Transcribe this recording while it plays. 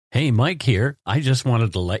Hey, Mike here. I just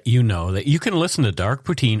wanted to let you know that you can listen to Dark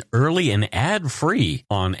Poutine early and ad-free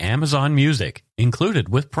on Amazon Music, included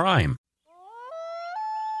with Prime.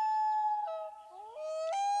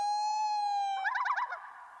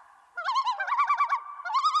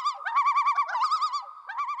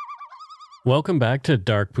 Welcome back to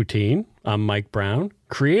Dark Poutine. I'm Mike Brown,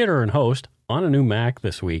 creator and host on a new Mac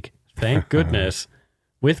this week. Thank goodness.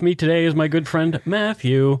 With me today is my good friend,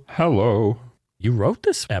 Matthew. Hello. You wrote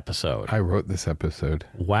this episode. I wrote this episode.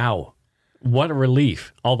 Wow. What a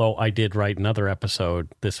relief. Although I did write another episode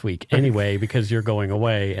this week anyway, because you're going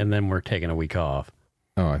away and then we're taking a week off.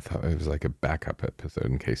 Oh, I thought it was like a backup episode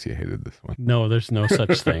in case you hated this one. No, there's no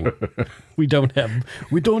such thing. We don't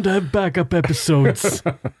have backup episodes.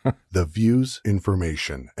 The views,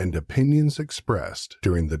 information, and opinions expressed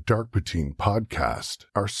during the Dark Poutine podcast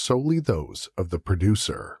are solely those of the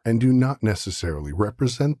producer and do not necessarily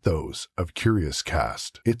represent those of Curious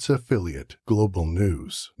Cast, its affiliate, Global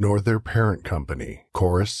News, nor their parent company,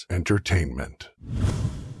 Chorus Entertainment.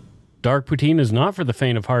 Dark Poutine is not for the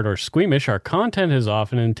faint of heart or squeamish. Our content is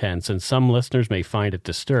often intense, and some listeners may find it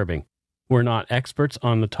disturbing. We're not experts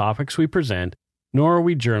on the topics we present, nor are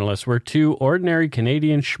we journalists. We're two ordinary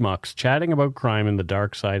Canadian schmucks chatting about crime and the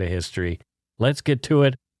dark side of history. Let's get to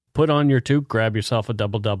it. Put on your toque, grab yourself a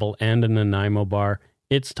double-double and an Nanaimo bar.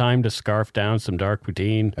 It's time to scarf down some Dark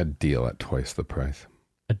Poutine. A deal at twice the price.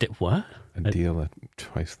 What? A deal at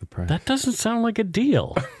twice the price. That doesn't sound like a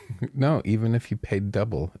deal. No, even if you paid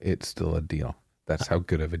double, it's still a deal. That's how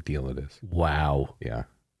good of a deal it is. Wow. Yeah.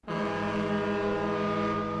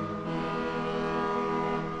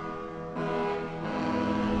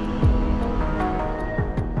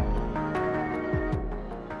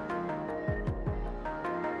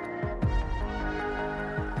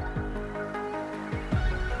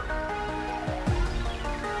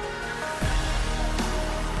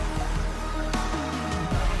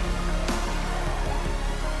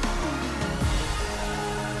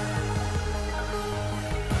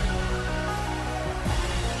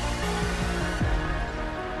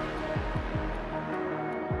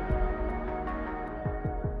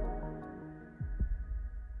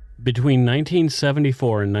 Between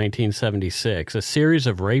 1974 and 1976, a series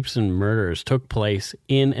of rapes and murders took place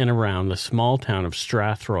in and around the small town of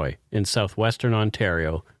Strathroy in southwestern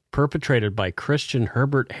Ontario, perpetrated by Christian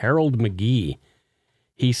Herbert Harold McGee.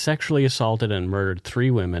 He sexually assaulted and murdered 3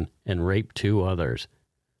 women and raped 2 others.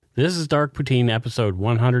 This is Dark Poutine episode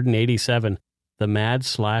 187, The Mad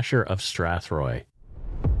Slasher of Strathroy.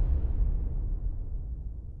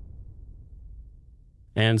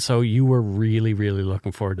 And so you were really, really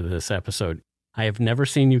looking forward to this episode. I have never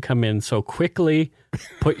seen you come in so quickly,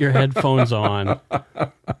 put your headphones on,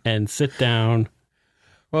 and sit down.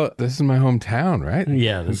 Well, this is my hometown, right?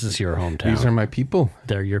 Yeah, this is your hometown. These are my people.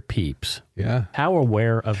 They're your peeps. Yeah. How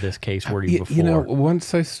aware of this case were you before? You know,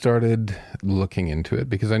 once I started looking into it,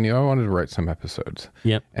 because I knew I wanted to write some episodes.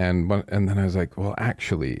 Yep. And then I was like, well,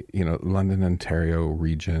 actually, you know, London, Ontario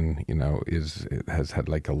region, you know, has had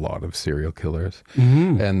like a lot of serial killers.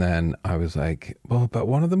 Mm-hmm. And then I was like, well, but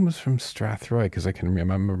one of them was from Strathroy, because I can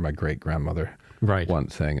remember my great-grandmother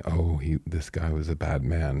once saying, oh, this guy was a bad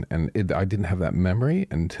man. And I didn't have that memory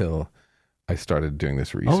until I started doing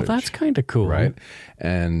this research. Oh, that's kind of cool. Right?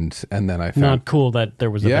 And then I found... Not cool that there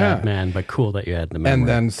was a bad man, but cool that you had the memory. And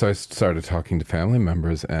then so I started talking to family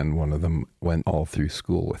members, and one of them went all through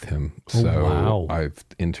school with him. So wow. I've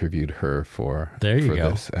interviewed her for go.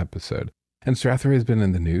 This episode. And Strathroy has been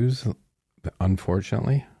in the news,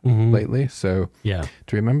 unfortunately, mm-hmm. lately. So yeah.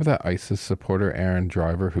 Do you remember that ISIS supporter, Aaron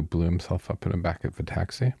Driver, who blew himself up in the back of a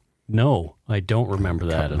taxi? No, I don't remember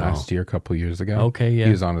that at all. Last year, a couple years ago. Okay, yeah.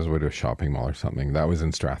 He was on his way to a shopping mall or something. That was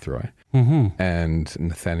in Strathroy. Mm-hmm. And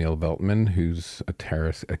Nathaniel Veltman, who's a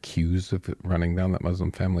terrorist accused of running down that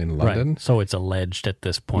Muslim family in London. Right. So it's alleged at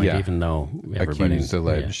this point, even though everybody... Accused,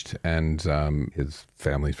 alleged. Yeah. And his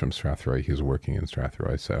family's from Strathroy. He was working in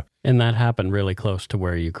Strathroy, so... And that happened really close to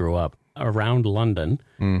where you grew up. Around London...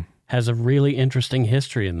 has a really interesting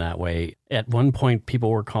history in that way. At one point, people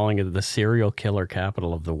were calling it the serial killer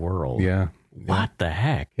capital of the world. Yeah. What the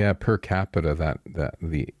heck? Yeah, per capita, that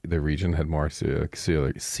the region had more serial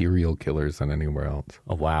killers than anywhere else.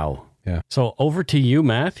 Oh, wow. Yeah. So over to you,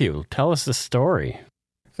 Matthew. Tell us the story.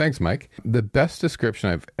 Thanks, Mike. The best description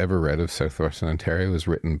I've ever read of southwestern Ontario was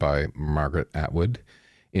written by Margaret Atwood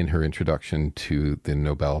in her introduction to the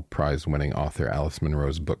Nobel Prize-winning author Alice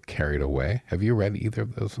Munro's book, Carried Away. Have you read either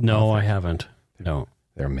of those? No, authors? I haven't. No.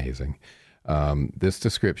 They're amazing. This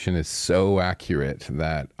description is so accurate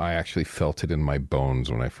that I actually felt it in my bones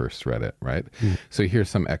when I first read it, right? So here's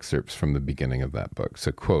some excerpts from the beginning of that book.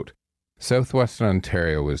 So, quote, Southwestern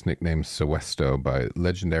Ontario was nicknamed Sowesto by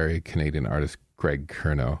legendary Canadian artist Greg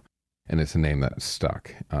Curnow, and it's a name that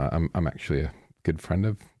stuck. I'm actually a good friend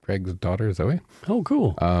of Greg's daughter, Zoe. Oh,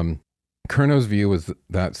 cool. Curnow's view was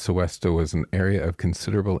that Sowesto was an area of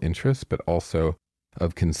considerable interest, but also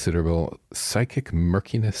of considerable psychic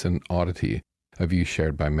murkiness and oddity, a view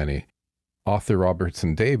shared by many. Author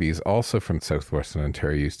Robertson Davies, also from Southwestern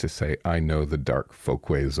Ontario, used to say, "I know the dark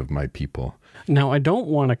folkways of my people." Now, I don't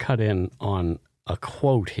want to cut in on a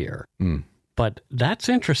quote here, but that's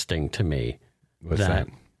interesting to me. What's that?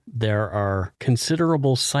 There are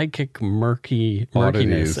considerable psychic murkiness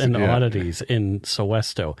Oddities, and yeah. oddities in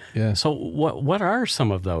Sowesto. Yeah. So what are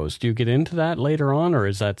some of those? Do you get into that later on, or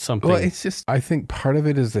is that something? Well, it's just, I think part of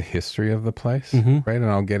it is the history of the place, right? And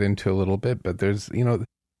I'll get into a little bit, but there's,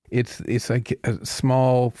 it's like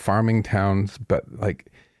small farming towns, but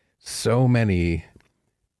like so many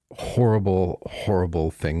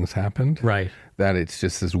horrible things happened. Right. That it's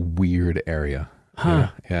just this weird area. Huh.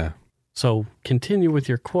 Yeah. So continue with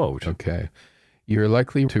your quote. Okay. You're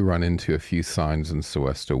likely to run into a few signs in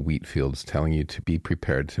Sowesto wheat fields telling you to be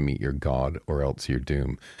prepared to meet your God or else your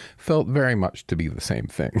doom. Felt very much to be the same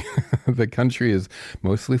thing. The country is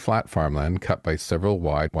mostly flat farmland cut by several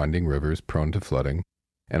wide, winding rivers prone to flooding.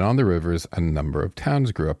 And on the rivers, a number of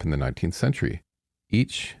towns grew up in the 19th century.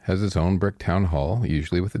 Each has its own brick town hall,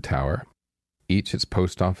 usually with a tower. Each its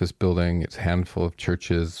post office building, its handful of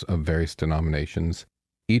churches of various denominations.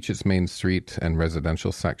 Each its main street and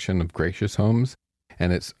residential section of gracious homes,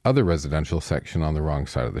 and its other residential section on the wrong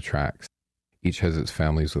side of the tracks. Each has its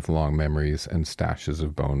families with long memories and stashes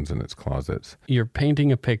of bones in its closets. You're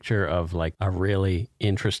painting a picture of like a really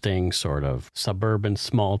interesting sort of suburban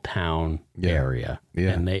small town area.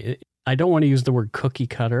 Yeah. And I don't want to use the word cookie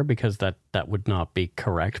cutter because that would not be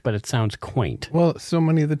correct, but it sounds quaint. Well, so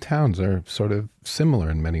many of the towns are sort of similar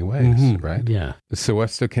in many ways, right? Yeah.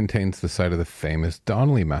 Sowesto contains the site of the famous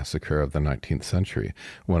Donnelly Massacre of the 19th century,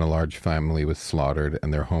 when a large family was slaughtered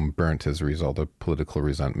and their home burnt as a result of political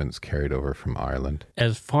resentments carried over from Ireland.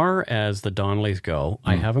 As far as the Donnellys go,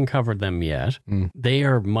 I haven't covered them yet. They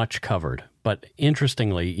are much covered. But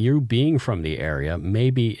interestingly, you being from the area,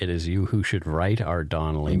 maybe it is you who should write our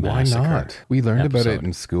Donnelly Massacre. Why not? We learned about it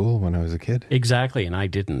in school when I was a kid. Exactly, and I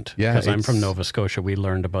didn't. Yeah, because I'm from Nova Scotia. We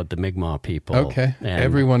learned about the Mi'kmaq people. Okay.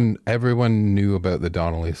 And Everyone knew about the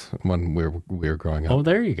Donnellys when we were growing up. Oh,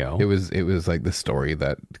 there you go. It was like the story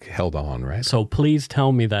that held on, right? So please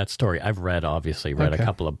tell me that story. I've read a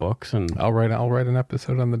couple of books, and I'll write an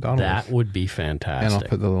episode on the Donnellys. That would be fantastic. And I'll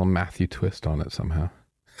put the little Matthew twist on it somehow.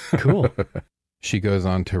 Cool. She goes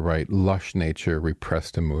on to write lush nature,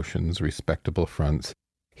 repressed emotions, respectable fronts,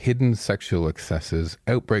 hidden sexual excesses,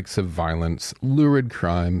 outbreaks of violence, lurid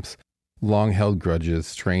crimes, long-held grudges,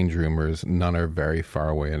 strange rumors. None are very far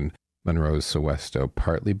away in Monroe's Sowesto,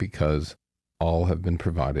 partly because all have been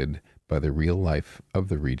provided by the real life of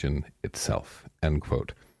the region itself. End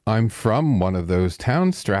quote. I'm from one of those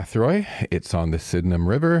towns, Strathroy. It's on the Sydenham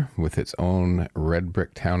River with its own red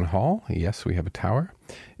brick town hall. Yes, we have a tower.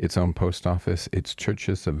 Its own post office, its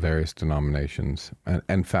churches of various denominations. And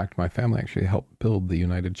in fact, my family actually helped build the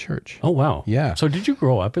United Church. Oh, wow. Yeah. So did you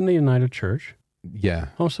grow up in the United Church? Yeah.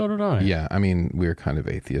 Oh, so did I. Yeah. I mean, we were kind of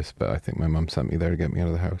atheists, but I think my mom sent me there to get me out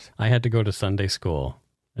of the house. I had to go to Sunday school,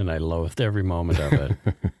 and I loathed every moment of it.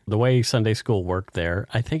 The way Sunday school worked there,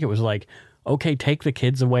 I think it was like, okay, take the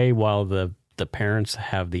kids away while the parents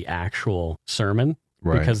have the actual sermon.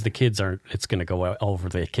 Right. Because the kids it's going to go over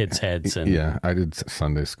the kids' heads. And yeah, I did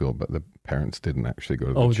Sunday school, but the parents didn't actually go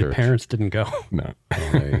to the church. Oh, the parents didn't go? No. Oh,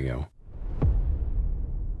 there you go.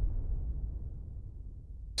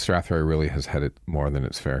 Strathroy really has had it more than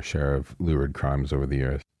its fair share of lurid crimes over the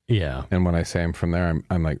years. Yeah. And when I say I'm from there,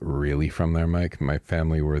 I'm like really from there, Mike. My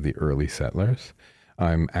family were the early settlers.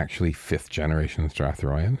 I'm actually 5th generation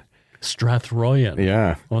Strathroyan. Strathroyan?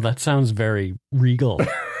 Yeah. Well, that sounds very regal.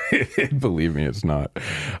 Believe me, it's not.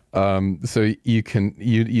 So you can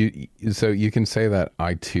say that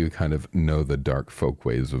I too kind of know the dark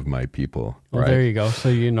folkways of my people. Well, right? There you go. So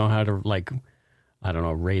you know how to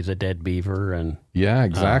raise a dead beaver and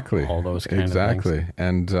exactly all those kind of things.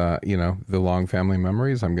 And the long family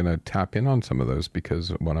memories. I'm going to tap in on some of those because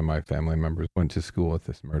one of my family members went to school with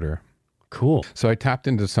this murderer. Cool. So I tapped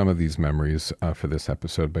into some of these memories for this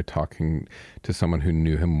episode by talking to someone who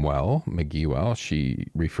knew him well, McGee well. She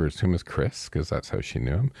refers to him as Chris because that's how she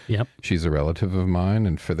knew him. Yep. She's a relative of mine,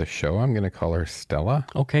 and for the show, I'm going to call her Stella.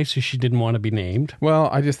 Okay, so she didn't want to be named. Well,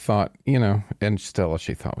 I just thought, and Stella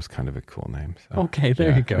she thought was kind of a cool name. So, okay,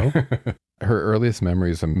 there you go. Her earliest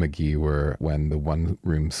memories of McGee were when the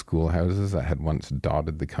one-room schoolhouses that had once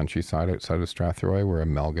dotted the countryside outside of Strathroy were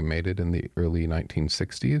amalgamated in the early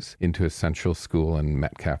 1960s into a central school in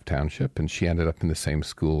Metcalfe Township, and she ended up in the same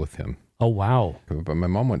school with him. Oh, wow. But my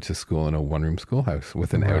mom went to school in a one-room schoolhouse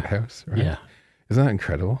with an outhouse, right? Yeah. Isn't that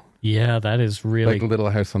incredible? Yeah, that is really... Like Little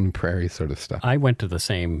House on the Prairie sort of stuff. I went to the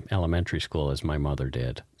same elementary school as my mother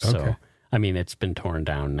did. So, Okay. I mean, it's been torn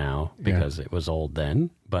down now because it was old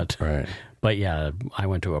then. But, Right. but yeah, I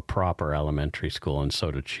went to a proper elementary school, and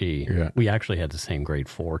so did she. Yeah. We actually had the same grade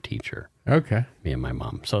 4 teacher, Okay. me and my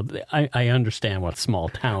mom. So I understand what small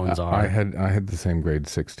towns are. I had the same grade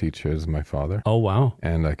 6 teacher as my father. Oh, wow.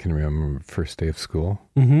 And I can remember first day of school.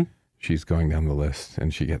 Mm-hmm. She's going down the list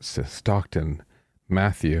and she gets to Stockton,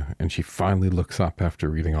 Matthew, and she finally looks up after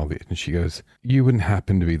reading all and she goes, "You wouldn't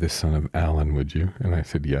happen to be the son of Alan, would you?" And I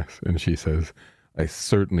said, "Yes." And she says, "I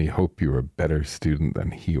certainly hope you were a better student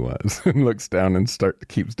than he was." And looks down and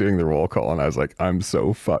keeps doing the roll call. And I was like, I'm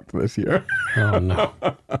so fucked this year. Oh, no.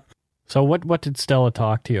 So what did Stella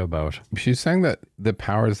talk to you about? She's saying that the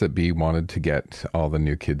powers that be wanted to get all the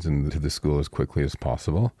new kids into the school as quickly as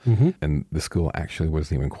possible. Mm-hmm. And the school actually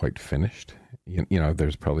wasn't even quite finished. You know,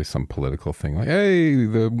 there's probably some political thing like, hey,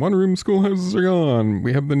 the one-room schoolhouses are gone.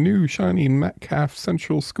 We have the new shiny Metcalfe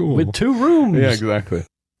Central School. With 2 rooms. Yeah, exactly.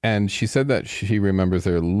 And she said that she remembers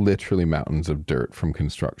there are literally mountains of dirt from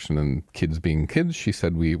construction, and kids being kids, she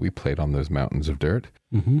said we played on those mountains of dirt.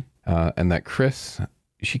 Mm-hmm. And that Chris,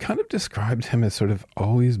 she kind of describes him as sort of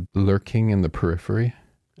always lurking in the periphery.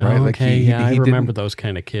 Right? Oh, Like okay, I remember didn't- those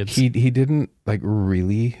kind of kids. He didn't like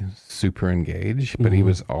really super engage, but he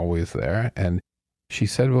was always there. And she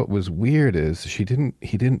said what was weird is he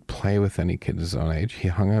didn't play with any kids his own age. He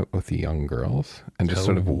hung out with the young girls and just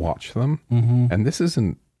sort of watched them. Mm-hmm. And this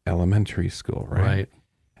isn't elementary school, right? Right.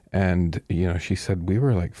 And, you know, she said we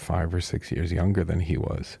were like 5 or 6 years younger than he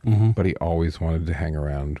was, Mm-hmm. but he always wanted to hang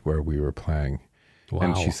around where we were playing. Wow.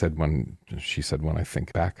 And she said when I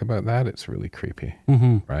think back about that, it's really creepy,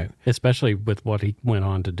 Mm-hmm. right? Especially with what he went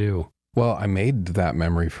on to do. Well, I made that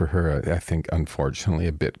memory for her, I think, unfortunately,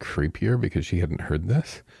 a bit creepier because she hadn't heard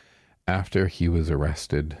this. After he was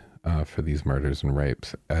arrested for these murders and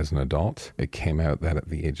rapes as an adult, it came out that at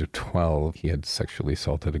the age of 12, he had sexually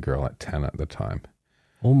assaulted a girl at 10 at the time.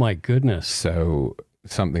 Oh, my goodness. So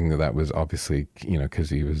something that was obviously, you know, because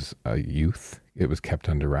he was a youth, it was kept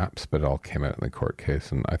under wraps, but it all came out in the court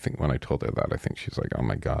case. And I think when I told her that, I think she's like, oh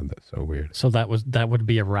my God, that's so weird. So that would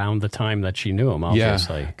be around the time that she knew him,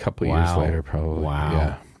 obviously. Yeah, a couple of years later, probably.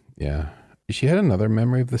 Wow. Yeah. She had another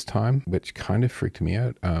memory of this time, which kind of freaked me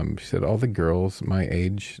out. She said all the girls my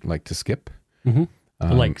age like to skip. Mm-hmm.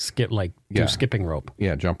 Yeah. Do skipping rope.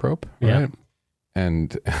 Yeah, jump rope, Yeah. right?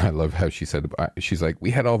 And I love how she said, she's like,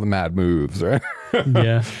 we had all the mad moves, right?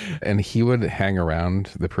 Yeah. And he would hang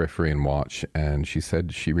around the periphery and watch. And she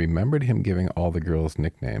said she remembered him giving all the girls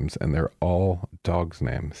nicknames, and they're all dogs'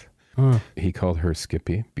 names. Huh. He called her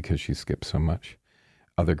Skippy because she skipped so much.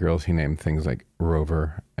 Other girls, he named things like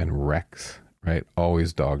Rover and Rex, right?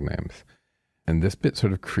 Always dog names. And this bit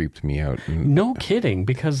sort of creeped me out. No kidding,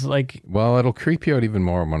 because Well, it'll creep you out even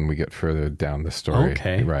more when we get further down the story.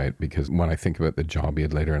 Okay. Right. Because when I think about the job he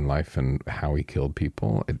had later in life and how he killed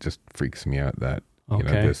people, it just freaks me out that, you know,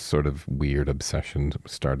 Okay. this sort of weird obsession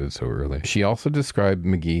started so early. She also described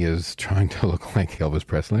McGee as trying to look like Elvis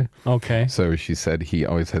Presley. okay. So she said he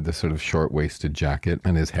always had this sort of short-waisted jacket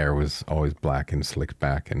and his hair was always black and slicked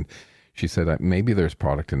back. And she said that maybe there's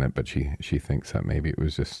product in it, but she thinks that maybe it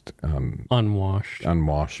was just Unwashed.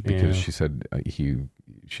 unwashed because Yeah. she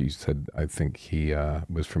said I think he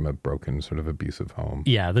was from a broken sort of abusive home.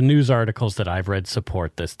 Yeah, the news articles that I've read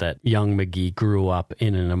support this, that young McGee grew up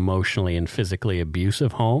in an emotionally and physically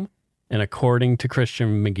abusive home. And according to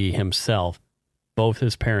Christian McGee himself, both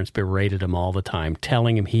his parents berated him all the time,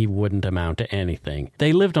 telling him he wouldn't amount to anything.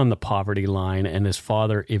 They lived on the poverty line, and his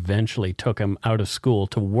father eventually took him out of school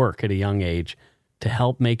to work at a young age to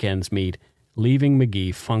help make ends meet, leaving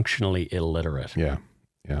McGee functionally illiterate. Yeah.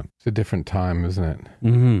 It's a different time, isn't it?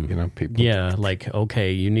 Mm-hmm. You know, people. Yeah, like,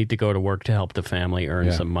 okay, you need to go to work to help the family earn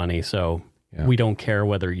Yeah. some money, so Yeah. we don't care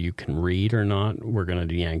whether you can read or not. We're going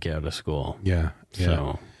to yank you out of school. Yeah.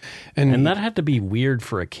 So, and that had to be weird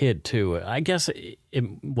for a kid too. I guess it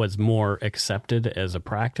was more accepted as a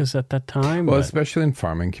practice at that time. Well, but- especially in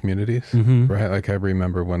farming communities, Mhm. right? Like I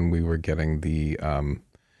remember when we were getting the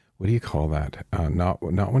what do you call that? Not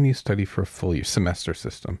when you study for a full year semester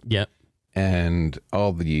system. yeah, And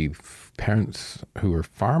all the parents who were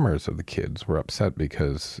farmers of the kids were upset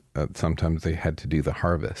because sometimes they had to do the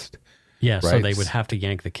harvest. Yeah, so right? they would have to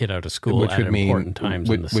yank the kid out of school Which at would mean, important times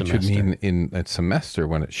in the which semester. would mean in a semester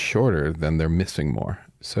when it's shorter, then they're missing more.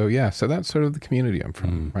 So yeah, so that's sort of the community I'm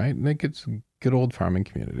from, right? And it's a good old farming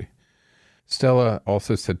community. Stella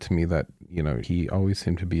also said to me that, you know, he always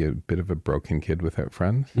seemed to be a bit of a broken kid without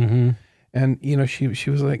friends. Mm-hmm. And, you know, she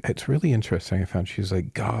was like, it's really interesting. I found she was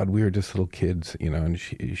like, God, we were just little kids, you know, and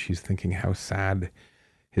she's thinking how sad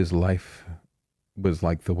his life was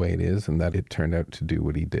like the way it is and that it turned out to do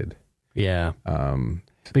what he did. Yeah.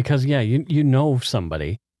 Because, yeah, you know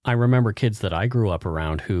somebody. I remember kids that I grew up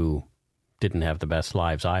around who didn't have the best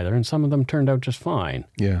lives either, and some of them turned out just fine.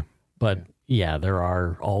 Yeah. But, yeah, there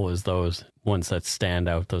are always those ones that stand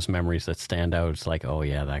out, those memories that stand out. It's like, oh,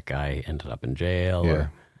 yeah, that guy ended up in jail. Yeah.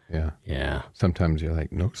 Or, Yeah. yeah. Sometimes you're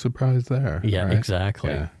like, no surprise there. Yeah, right?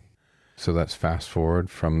 exactly. Yeah. So let's fast forward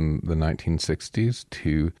from the 1960s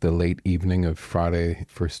to the late evening of Friday,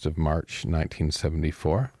 1st of March,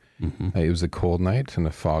 1974. Mm-hmm. It was a cold night and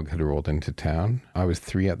a fog had rolled into town. I was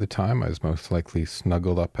 3 at the time. I was most likely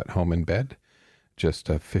snuggled up at home in bed, just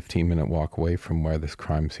a 15-minute walk away from where this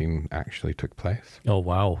crime scene actually took place. Oh,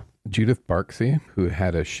 wow. Judith Barksey, who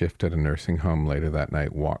had a shift at a nursing home later that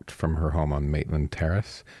night, walked from her home on Maitland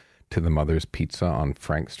Terrace to the Mother's Pizza on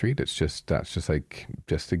Frank Street. That's just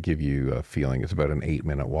just to give you a feeling. It's about an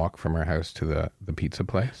 8-minute walk from her house to the pizza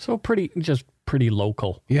place. So pretty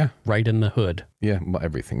local. Yeah. Right in the hood. Yeah. Well,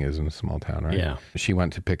 everything is in a small town, right? Yeah. She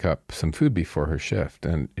went to pick up some food before her shift,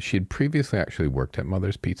 and she had previously actually worked at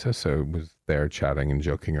Mother's Pizza, so was there chatting and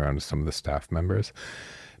joking around with some of the staff members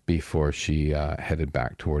before she headed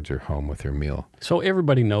back towards her home with her meal. So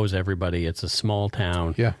everybody knows everybody. It's a small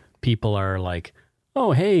town. Yeah. People are like,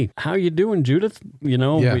 oh, hey, how you doing, Judith? You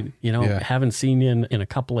know, Yeah. haven't seen you in a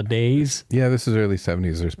couple of days. Yeah, this is early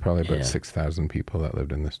 70s. There's probably about Yeah. 6,000 people that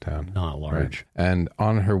lived in this town. Not large. Right. And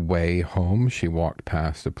on her way home, she walked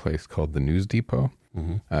past a place called the News Depot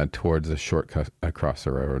towards a shortcut across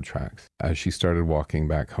the railroad tracks. As she started walking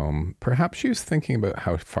back home, perhaps she was thinking about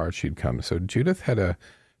how far she'd come. So Judith had a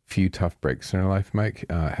few tough breaks in her life, Mike,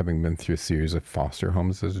 having been through a series of foster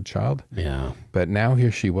homes as a child. Yeah. But now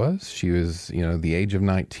here she was, you know, the age of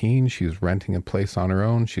 19. She was renting a place on her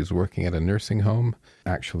own. She was working at a nursing home.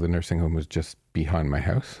 Actually, the nursing home was just behind my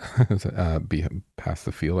house, past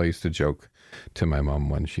the field. I used to joke to my mom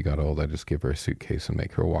when she got old, I'd just give her a suitcase and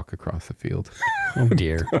make her walk across the field. Oh,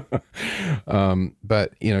 dear.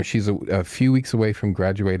 But, you know, she's a few weeks away from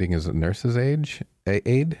graduating as a nurse's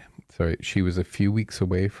aide. Sorry, she was a few weeks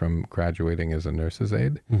away from graduating as a nurse's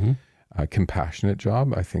aide. Mm-hmm. A compassionate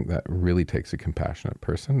job. I think that really takes a compassionate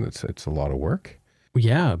person. It's a lot of work.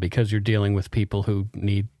 Yeah, because you're dealing with people who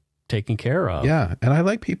need taken care of. Yeah, and I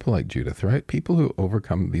like people like Judith, right? People who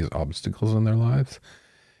overcome these obstacles in their lives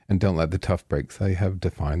and don't let the tough breaks they have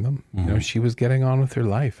define them. Mm-hmm. You know, she was getting on with her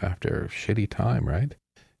life after a shitty time, right?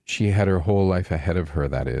 She had her whole life ahead of her,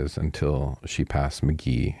 that is, until she passed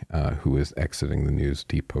McGee, who was exiting the News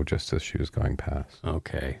Depot just as she was going past.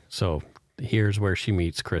 Okay, so here's where she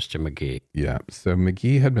meets Christian McGee. Yeah, so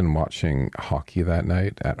McGee had been watching hockey that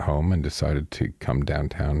night at home and decided to come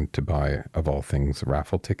downtown to buy, of all things,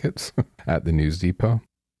 raffle tickets at the News Depot.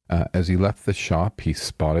 As he left the shop, he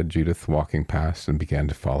spotted Judith walking past and began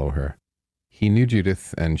to follow her. He knew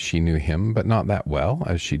Judith and she knew him, but not that well,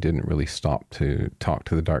 as she didn't really stop to talk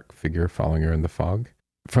to the dark figure following her in the fog.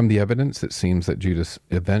 From the evidence, it seems that Judith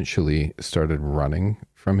eventually started running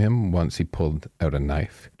from him once he pulled out a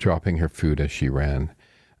knife, dropping her food as she ran.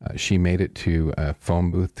 She made it to a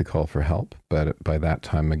phone booth to call for help, but by that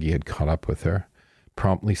time McGee had caught up with her,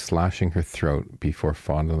 promptly slashing her throat before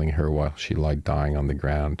fondling her while she lay dying on the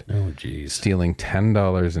ground. Oh, geez. Stealing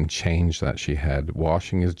 $10 in change that she had,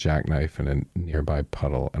 washing his jackknife in a nearby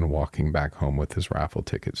puddle, and walking back home with his raffle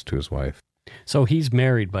tickets to his wife. So he's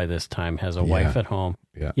married by this time, has a wife at home.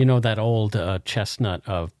 Yeah. You know, that old chestnut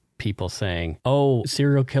of people saying, oh,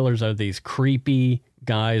 serial killers are these creepy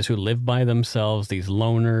guys who live by themselves, these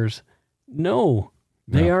loners. No,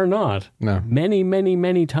 they are not. No. Many, many,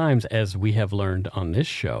 many times, as we have learned on this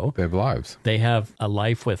show, They have lives. they have a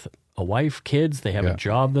life with a wife, kids. They have a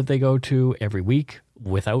job that they go to every week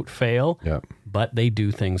without fail. Yeah. But they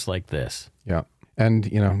do things like this. Yeah.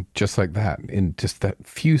 And, you know, just like that, in just that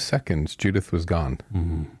few seconds, Judith was gone,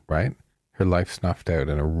 right? Her life snuffed out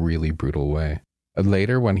in a really brutal way.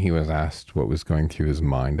 Later, when he was asked what was going through his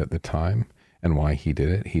mind at the time and why he did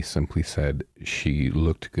it, he simply said, she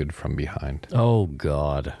looked good from behind. Oh,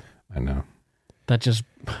 God. I know. That just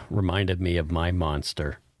reminded me of my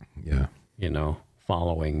monster, Yeah. you know,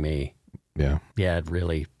 following me. Yeah. Yeah, that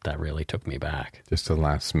really took me back. Just a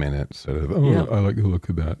last minute sort of, Yeah. I like the look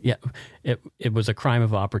of that. Yeah, it was a crime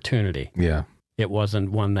of opportunity. Yeah. it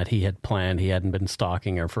wasn't one that he had planned. He hadn't been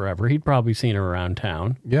stalking her forever. He'd probably seen her around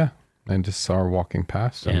town. Yeah. And just saw her walking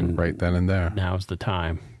past and right then and there. Now's the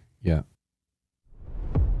time. Yeah.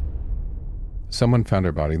 Someone found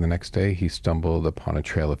her body the next day. He stumbled upon a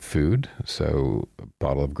trail of food. So a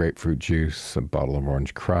bottle of grapefruit juice, a bottle of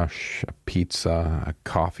orange crush, a pizza, a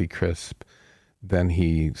coffee crisp. Then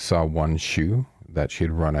he saw one shoe that she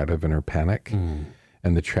had run out of in her panic.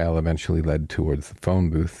 And the trail eventually led towards the phone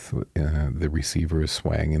booth. The receiver was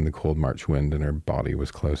swaying in the cold March wind and her body was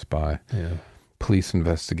close by. Yeah. Police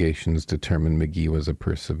investigations determined McGee was a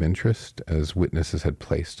person of interest, as witnesses had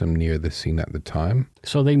placed him near the scene at the time.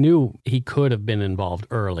 So they knew he could have been involved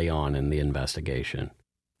early on in the investigation.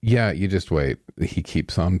 Yeah, you just wait. He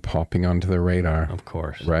keeps on popping onto the radar. Of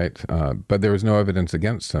course. Right? But there was no evidence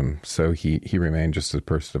against him, so he remained just a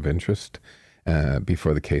person of interest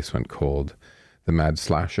before the case went cold. The Mad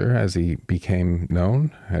Slasher, as he became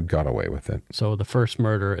known, had got away with it. So the first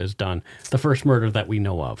murder is done. The first murder that we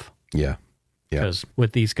know of. Yeah. Because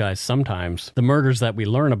with these guys, sometimes the murders that we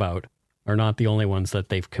learn about are not the only ones that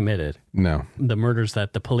they've committed. No. The murders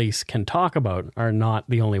that the police can talk about are not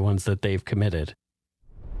the only ones that they've committed.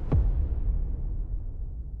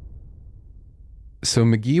 So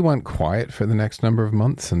McGee went quiet for the next number of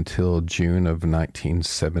months until June of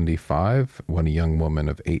 1975, when a young woman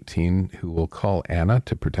of 18, who we'll call Anna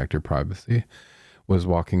to protect her privacy, was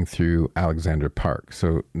walking through Alexandra Park.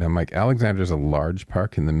 So now, Mike, Alexandra is a large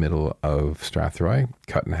park in the middle of Strathroy,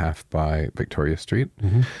 cut in half by Victoria Street.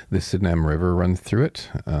 The Sydenham River runs through it,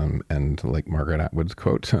 and like Margaret Atwood's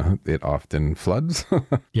quote, it often floods.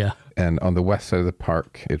 Yeah. And on the west side of the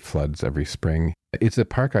park, it floods every spring. It's a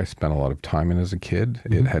park I spent a lot of time in as a kid.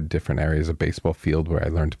 It had different areas, a baseball field where I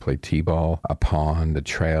learned to play t-ball, a pond, a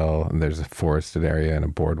trail, and there's a forested area and a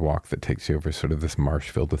boardwalk that takes you over sort of this marsh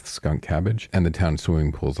filled with skunk cabbage, and the town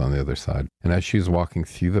swimming pool's on the other side. And as she was walking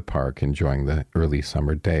through the park, enjoying the early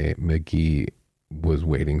summer day, McGee was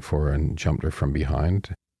waiting for her and jumped her from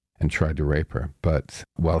behind and tried to rape her. But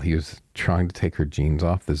while he was trying to take her jeans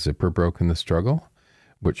off, the zipper broke in the struggle,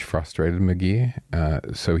 which frustrated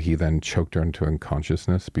McGee. So he then choked her into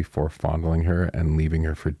unconsciousness before fondling her and leaving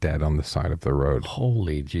her for dead on the side of the road.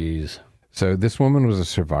 Holy jeez. So this woman was a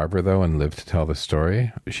survivor, though, and lived to tell the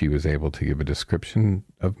story. She was able to give a description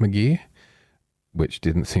of McGee, which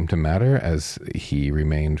didn't seem to matter, as he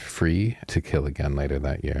remained free to kill again later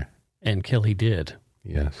that year. And kill he did.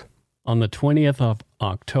 Yes. On the 20th of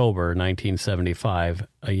October, 1975,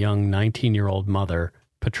 a young 19-year-old mother,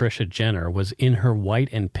 Patricia Jenner, was in her white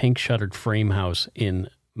and pink shuttered frame house in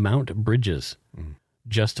Mount Bridges,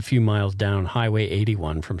 just a few miles down Highway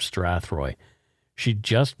 81 from Strathroy. She'd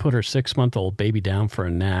just put her 6-month-old baby down for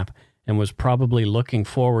a nap and was probably looking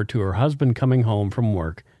forward to her husband coming home from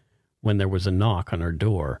work when there was a knock on her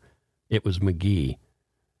door. It was McGee.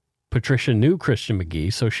 Patricia knew Christian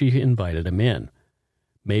McGee, so she invited him in.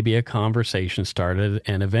 Maybe a conversation started,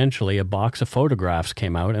 and eventually a box of photographs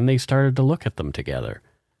came out and they started to look at them together.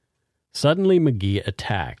 Suddenly, McGee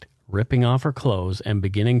attacked, ripping off her clothes and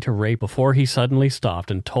beginning to rape before he suddenly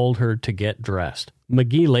stopped and told her to get dressed.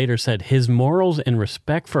 McGee later said his morals and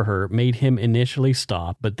respect for her made him initially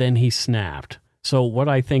stop, but then he snapped. So what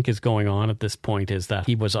I think is going on at this point is that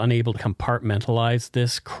he was unable to compartmentalize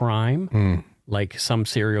this crime. Like some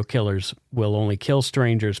serial killers will only kill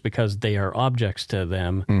strangers because they are objects to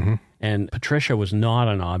them. And Patricia was not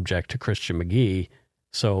an object to Christian McGee,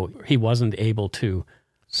 so he wasn't able to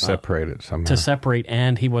separate it somehow. To separate,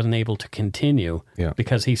 and he wasn't able to continue Yeah.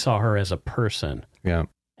 because he saw her as a person. Yeah.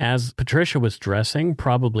 As Patricia was dressing,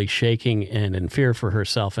 probably shaking and in fear for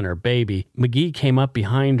herself and her baby, McGee came up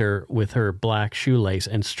behind her with her black shoelace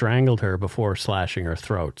and strangled her before slashing her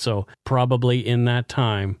throat. So probably in that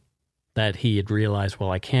time that he had realized,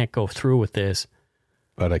 well, I can't go through with this.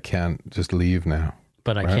 But I can't just leave now.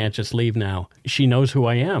 But I Right. can't just leave now. She knows who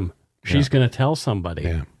I am. She's going to tell somebody.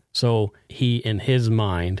 Yeah. So he, in his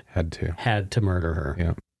mind, Had to. murder her.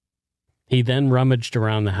 Yeah. He then rummaged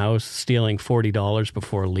around the house, stealing $40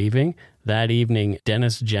 before leaving. That evening,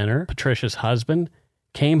 Dennis Jenner, Patricia's husband,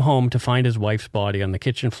 came home to find his wife's body on the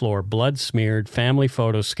kitchen floor, blood smeared, family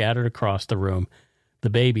photos scattered across the room. The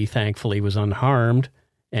baby, thankfully, was unharmed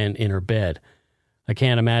and in her bed. I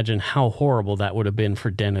can't imagine how horrible that would have been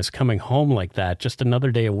for Dennis, coming home like that, just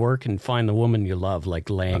another day of work, and find the woman you love like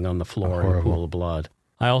laying on the floor in a pool of blood.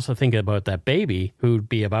 I also think about that baby, who'd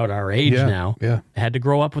be about our age now, had to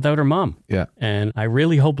grow up without her mom. Yeah. And I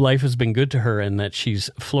really hope life has been good to her and that she's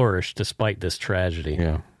flourished despite this tragedy.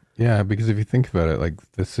 Yeah. Yeah, because if you think about it, like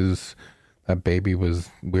that baby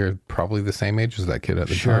we're probably the same age as that kid at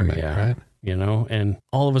the time, right? You know, and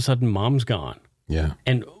all of a sudden mom's gone. Yeah.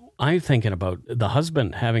 And I'm thinking about the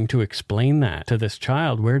husband having to explain that to this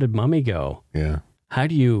child. Where did mommy go? Yeah. How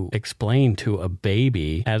do you explain to a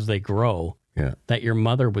baby as they grow that your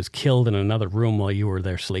mother was killed in another room while you were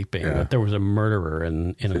there sleeping, that there was a murderer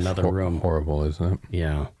in another room? Horrible, isn't it?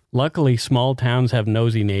 Yeah. Luckily, small towns have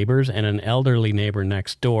nosy neighbors, and an elderly neighbor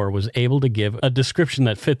next door was able to give a description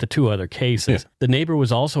that fit the two other cases. Yeah. The neighbor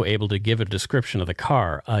was also able to give a description of the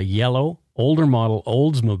car, a yellow, older model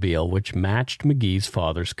Oldsmobile, which matched McGee's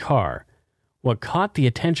father's car. What caught the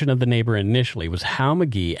attention of the neighbor initially was how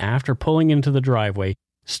McGee, after pulling into the driveway,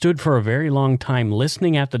 stood for a very long time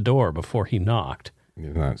listening at the door before he knocked.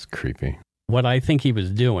 Yeah, that's creepy. What I think he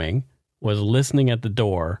was doing was listening at the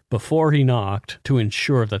door before he knocked to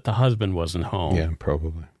ensure that the husband wasn't home. Yeah,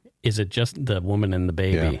 probably. Is it just the woman and the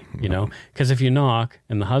baby, you know? Because if you knock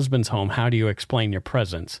and the husband's home, how do you explain your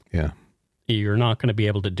presence? Yeah. You're not going to be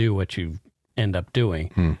able to do what you end up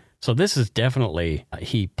doing. So this is definitely,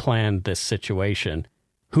 he planned this situation.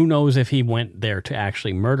 Who knows if he went there to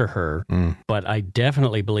actually murder her, but I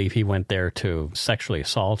definitely believe he went there to sexually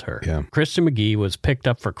assault her. Yeah. Christian McGee was picked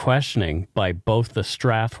up for questioning by both the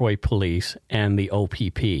Strathroy police and the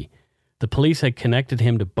OPP. The police had connected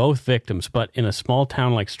him to both victims, but in a small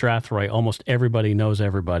town like Strathroy, almost everybody knows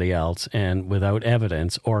everybody else, and without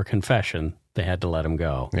evidence or confession, they had to let him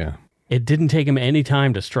go. Yeah. It didn't take him any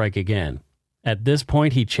time to strike again. At this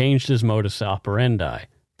point, he changed his modus operandi.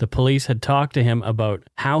 The police had talked to him about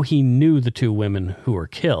how he knew the two women who were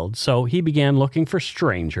killed, so he began looking for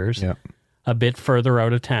strangers a bit further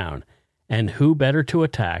out of town. And who better to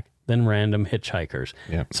attack than random hitchhikers?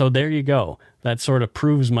 So there you go. That sort of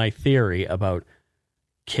proves my theory about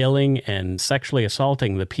killing and sexually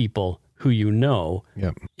assaulting the people who you know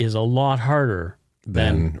is a lot harder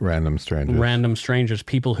than random strangers. Random strangers,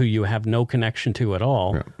 people who you have no connection to at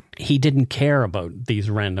all. He didn't care about these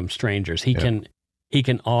random strangers. He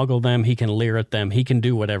can ogle them, he can leer at them, he can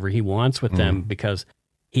do whatever he wants with them because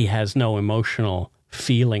he has no emotional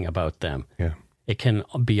feeling about them. Yeah. It can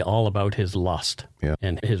be all about his lust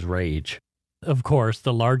and his rage. Of course,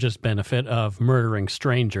 the largest benefit of murdering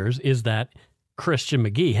strangers is that Christian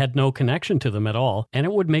McGee had no connection to them at all, and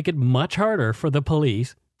it would make it much harder for the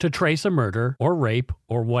police to trace a murder or rape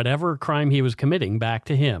or whatever crime he was committing back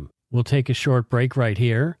to him. We'll take a short break right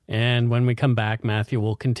here, and when we come back, Matthew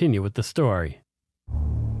will continue with the story.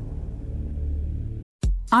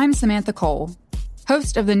 I'm Samantha Cole,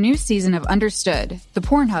 host of the new season of Understood, the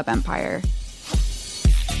Pornhub Empire.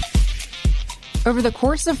 Over the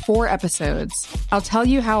course of 4 episodes, I'll tell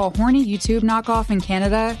you how a horny YouTube knockoff in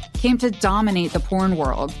Canada came to dominate the porn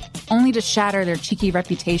world, only to shatter their cheeky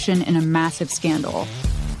reputation in a massive scandal.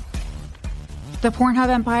 The Pornhub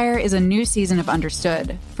Empire is a new season of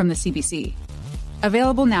Understood from the CBC.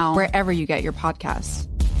 Available now wherever you get your podcasts.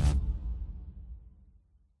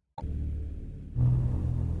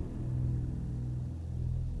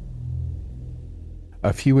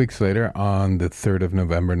 A few weeks later, on the 3rd of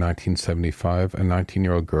November 1975, a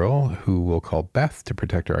 19-year-old girl, who we'll call Beth to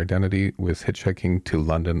protect her identity, was hitchhiking to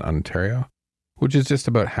London, Ontario, which is just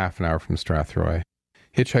about half an hour from Strathroy.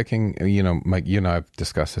 Hitchhiking, you know, Mike, you and I have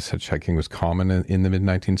discussed this, hitchhiking was common in the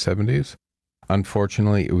mid-1970s.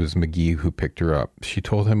 Unfortunately, it was McGee who picked her up. She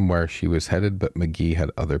told him where she was headed, but McGee had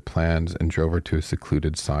other plans and drove her to a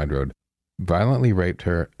secluded side road, violently raped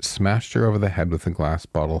her, smashed her over the head with a glass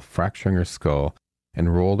bottle, fracturing her skull,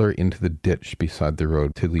 and rolled her into the ditch beside the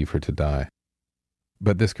road to leave her to die.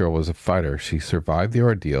 But this girl was a fighter. She survived the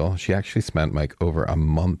ordeal. She actually spent over a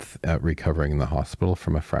month recovering in the hospital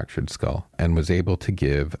from a fractured skull and was able to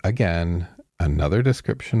give, again, another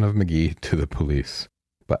description of McGee to the police.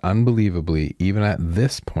 But unbelievably, even at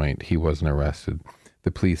this point, he wasn't arrested.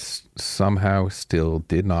 The police somehow still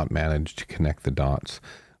did not manage to connect the dots,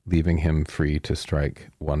 leaving him free to strike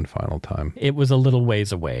one final time. It was a little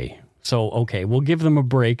ways away. So, okay, we'll give them a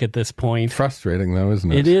break at this point. Frustrating, though,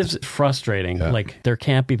 isn't it? It is frustrating. Yeah. There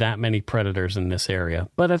can't be that many predators in this area.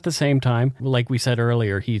 But at the same time, like we said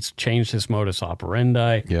earlier, he's changed his modus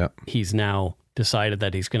operandi. Yeah. He's now decided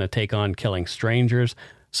that he's going to take on killing strangers.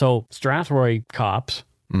 So, Strathroy cops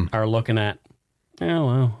are looking at,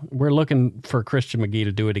 we're looking for Christian McGee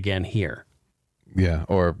to do it again here. Yeah,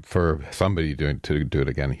 or for somebody to do it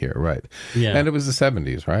again here, right? Yeah. And it was the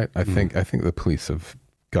 70s, right? I think the police have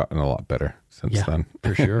gotten a lot better since then.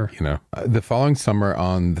 For sure. The following summer,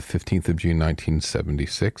 on the 15th of June,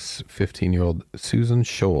 1976, 15-year-old Susan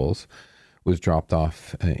Scholes was dropped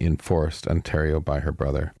off in Forest, Ontario by her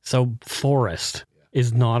brother. So Forest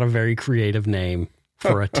is not a very creative name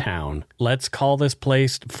for a town. Let's call this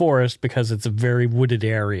place Forest because it's a very wooded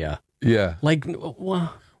area. Yeah.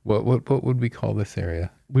 Well, What would we call this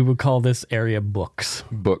area? We would call this area Books.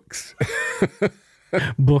 Books.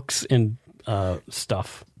 Books and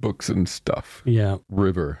stuff. Books and stuff. Yeah.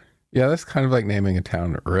 River. Yeah, that's kind of like naming a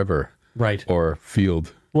town River. Right. Or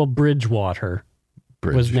Field. Well, Bridgewater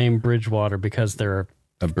Bridge. was named Bridgewater because there are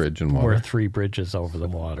a bridge and were water. 3 bridges over the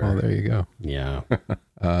water. Oh, there you go. Yeah.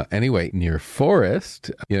 Anyway, near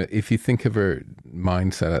Forest, if you think of her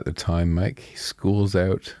mindset at the time, Mike, school's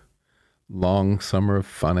out, long summer of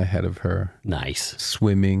fun ahead of her, Nice.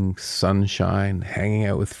 swimming, sunshine, hanging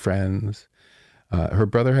out with friends. Her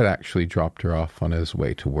brother had actually dropped her off on his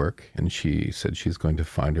way to work, and she said she's going to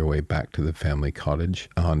find her way back to the family cottage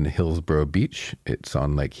on Hillsborough Beach. It's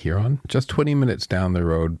on Lake Huron, just 20 minutes down the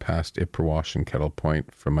road past Ipperwash and Kettle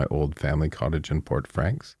Point from my old family cottage in Port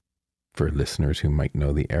Franks, for listeners who might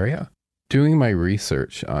know the area. Doing my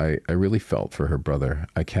research, I really felt for her brother.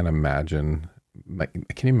 I can't imagine,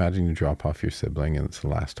 can you imagine you drop off your sibling and it's the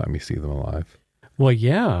last time you see them alive? Well,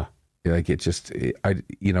 yeah. Like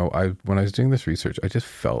when I was doing this research, I just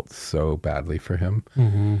felt so badly for him.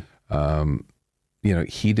 Mm-hmm.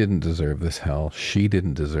 He didn't deserve this hell. She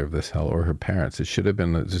didn't deserve this hell, or her parents. It should have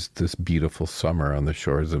been just this beautiful summer on the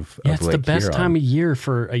shores of It's Lake the best Huron. time of year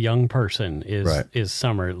for a young person Right. is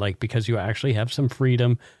summer, like because you actually have some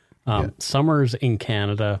freedom. Summers in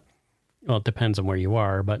Canada, well, it depends on where you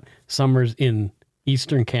are, but summers in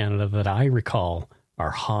Eastern Canada that I recall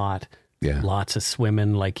are hot. Yeah. Lots of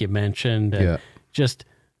swimming, like you mentioned. And Yeah. just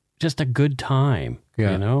a good time,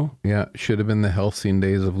 Yeah. you know? Yeah, should have been the halcyon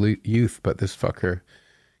days of youth, but this fucker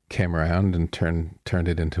came around and turned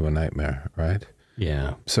it into a nightmare, right?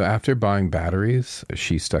 Yeah. So after buying batteries,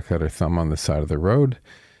 she stuck out her thumb on the side of the road.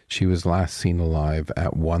 She was last seen alive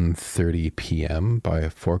at 1:30 p.m. by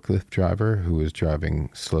a forklift driver who was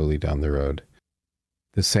driving slowly down the road.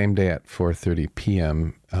 The same day at 4:30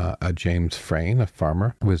 p.m., a James Frayne, a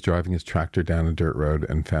farmer, was driving his tractor down a dirt road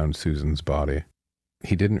and found Susan's body.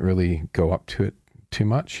 He didn't really go up to it too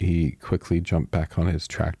much. He quickly jumped back on his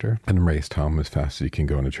tractor and raced home as fast as you can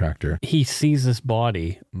go in a tractor. He sees this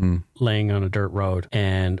body laying on a dirt road,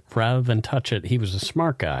 and rather than touch it, he was a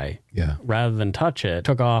smart guy. Yeah. Rather than touch it,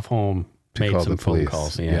 took off home, To made call some the phone police.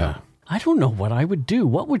 calls. Yeah. I don't know what I would do.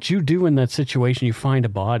 What would you do in that situation? You find a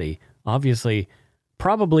body. Obviously,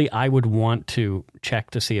 probably I would want to check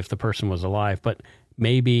to see if the person was alive, but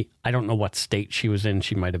maybe, I don't know what state she was in.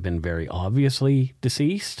 She might have been very obviously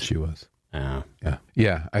deceased. She was. Yeah. Yeah.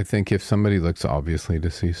 Yeah. I think if somebody looks obviously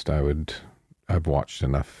deceased, I've watched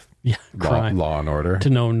enough Yeah. Crime. law and order To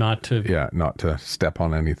know not to. Yeah, not to step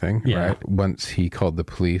on anything, Yeah. right? Once he called the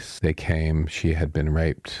police, they came. She had been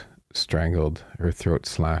raped, strangled, her throat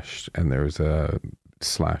slashed, and there was a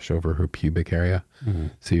slash over her pubic area. Mm-hmm.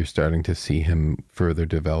 So you're starting to see him further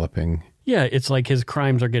developing. Yeah, it's like his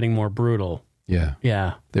crimes are getting more brutal. Yeah.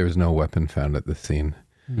 Yeah. There was no weapon found at the scene.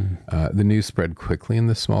 The news spread quickly in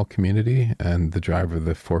the small community, and the driver of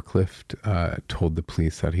the forklift told the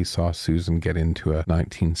police that he saw Susan get into a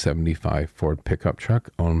 1975 Ford pickup truck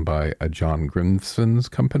owned by a John Grimson's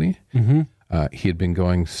company. Mm-hmm. He had been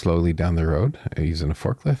going slowly down the road using a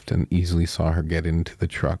forklift and easily saw her get into the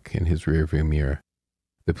truck in his rearview mirror.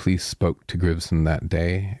 The police spoke to Grimson that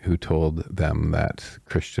day, who told them that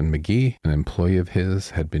Christian McGee, an employee of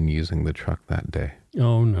his, had been using the truck that day.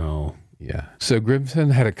 Oh, no. Yeah. So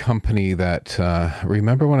Grimson had a company that,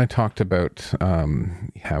 remember when I talked about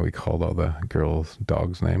how he called all the girls'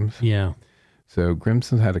 dogs' names? Yeah. So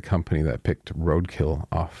Grimson had a company that picked roadkill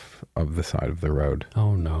off of the side of the road.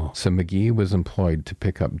 Oh, no. So McGee was employed to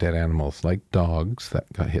pick up dead animals like dogs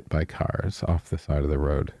that got hit by cars off the side of the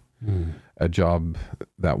road. A job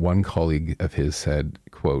that one colleague of his said,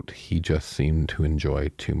 quote, he just seemed to enjoy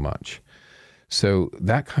too much. So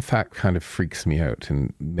that fact kind of freaks me out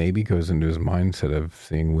and maybe goes into his mindset of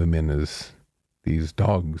seeing women as these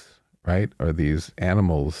dogs, right? Or these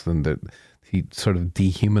animals, and that he sort of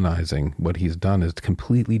dehumanizing what he's done is to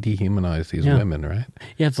completely dehumanize these women, right?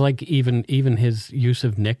 Yeah, it's like even his use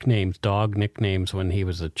of nicknames, dog nicknames when he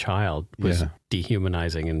was a child was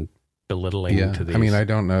dehumanizing and belittling to these. I mean, I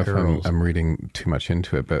don't know girls. if I'm reading too much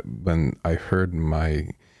into it, but when I heard my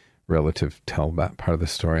relative tell that part of the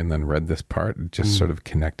story and then read this part, it just sort of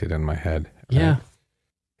connected in my head. Right? Yeah.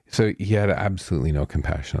 So he had absolutely no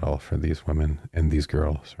compassion at all for these women and these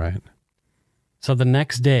girls, right? So the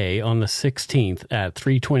next day, on the 16th at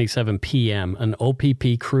 3:27 p.m., an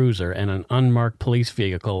OPP cruiser and an unmarked police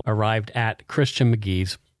vehicle arrived at Christian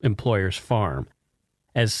McGee's employer's farm.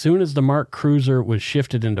 As soon as the marked cruiser was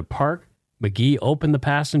shifted into park, McGee opened the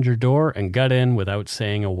passenger door and got in without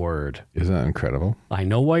saying a word. Isn't that incredible? I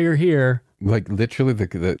know why you're here. Like literally,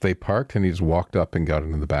 they parked and he just walked up and got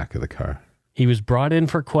into the back of the car. He was brought in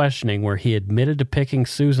for questioning where he admitted to picking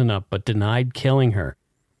Susan up but denied killing her.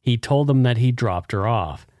 He told them that he dropped her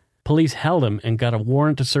off. Police held him and got a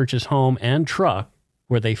warrant to search his home and truck,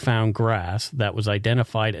 where they found grass that was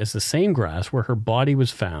identified as the same grass where her body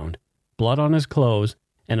was found, blood on his clothes,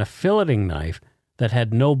 and a filleting knife that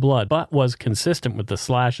had no blood but was consistent with the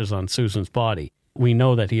slashes on Susan's body. We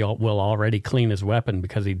know that he will already clean his weapon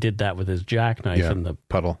because he did that with his jackknife in the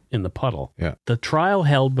puddle. Yeah. The trial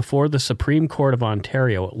held before the Supreme Court of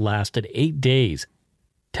Ontario lasted 8 days.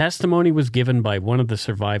 Testimony was given by one of the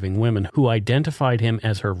surviving women who identified him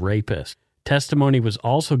as her rapist. Testimony was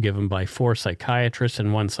also given by 4 psychiatrists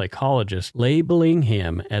and 1 psychologist, labeling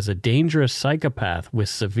him as a dangerous psychopath with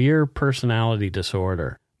severe personality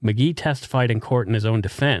disorder. McGee testified in court in his own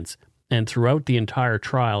defense, and throughout the entire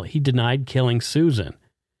trial, he denied killing Susan.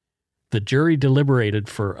 The jury deliberated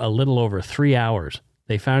for a little over 3 hours.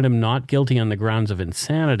 They found him not guilty on the grounds of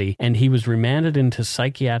insanity, and he was remanded into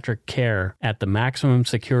psychiatric care at the maximum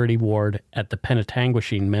security ward at the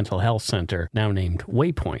Penetanguishene Mental Health Center, now named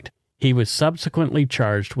Waypoint. He was subsequently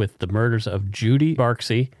charged with the murders of Judy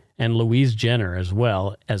Barksey and Louise Jenner, as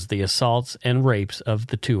well as the assaults and rapes of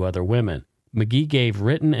the 2 other women. McGee gave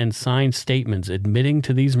written and signed statements admitting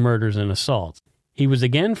to these murders and assaults. He was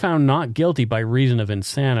again found not guilty by reason of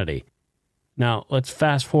insanity. Now, let's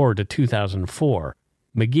fast forward to 2004.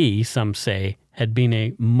 McGee, some say, had been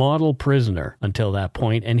a model prisoner until that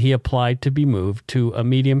point, and he applied to be moved to a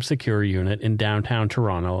medium secure unit in downtown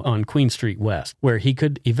Toronto on Queen Street West, where he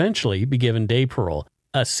could eventually be given day parole.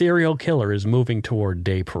 A serial killer is moving toward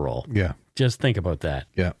day parole. Yeah. Just think about that.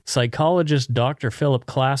 Yeah. Psychologist Dr. Philip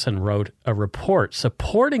Klassen wrote a report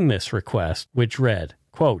supporting this request, which read,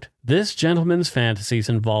 quote, "This gentleman's fantasies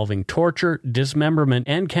involving torture, dismemberment,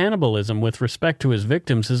 and cannibalism with respect to his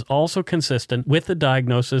victims is also consistent with the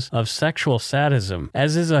diagnosis of sexual sadism,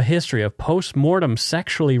 as is a history of post-mortem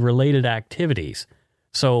sexually related activities."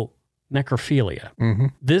 So, necrophilia. Mm-hmm.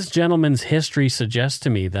 This gentleman's history suggests to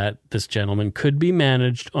me that this gentleman could be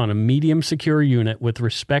managed on a medium secure unit with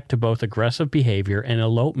respect to both aggressive behavior and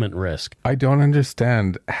elopement risk. I don't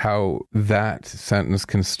understand how that sentence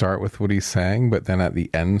can start with what he's saying, but then at the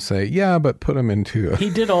end say, yeah, but put him into... He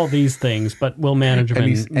did all these things, but we'll manage him in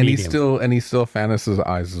medium. And he still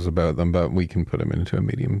fantasizes about them, but we can put him into a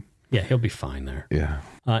medium. Yeah, he'll be fine there. Yeah.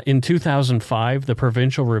 In 2005, the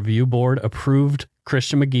Provincial Review Board approved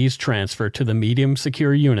Christian McGee's transfer to the medium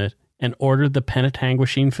secure unit and ordered the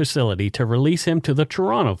Penetanguishene facility to release him to the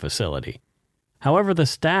Toronto facility. However, the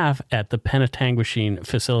staff at the Penetanguishene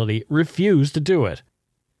facility refused to do it,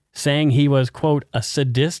 saying he was, quote, a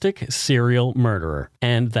sadistic serial murderer,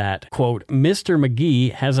 and that, quote, Mr.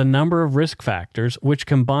 McGee has a number of risk factors which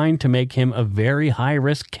combine to make him a very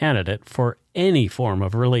high-risk candidate for any form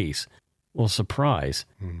of release. Well, surprise.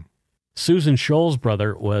 Susan Scholl's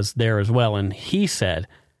brother was there as well, and he said,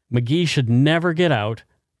 McGee should never get out.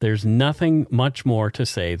 There's nothing much more to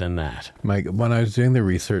say than that. Mike, when I was doing the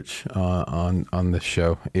research on this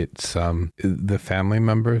show, it's the family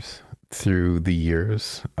members through the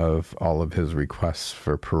years of all of his requests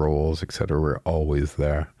for paroles, etc., were always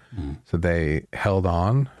there. So they held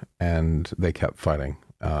on and they kept fighting,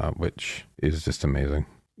 which is just amazing.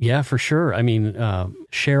 Yeah, for sure. I mean,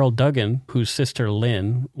 Cheryl Duggan, whose sister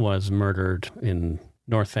Lynn was murdered in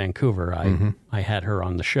North Vancouver, I had her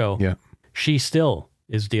on the show. Yeah. She still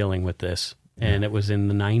is dealing with this. And it was in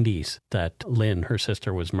the 90s that Lynn, her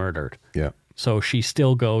sister, was murdered. Yeah. So she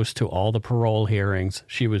still goes to all the parole hearings.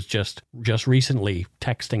 She was just recently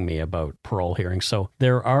texting me about parole hearings. So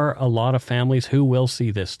there are a lot of families who will see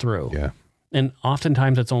this through. Yeah. And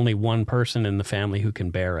oftentimes it's only one person in the family who can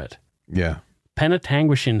bear it. Yeah.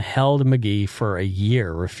 Penetanguishene held McGee for a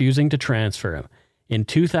year, refusing to transfer him. In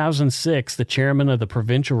 2006, the chairman of the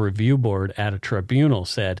Provincial Review Board at a tribunal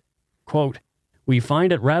said, quote, "We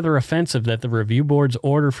find it rather offensive that the Review Board's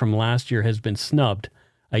order from last year has been snubbed.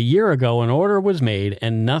 A year ago, an order was made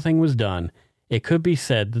and nothing was done. It could be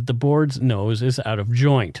said that the board's nose is out of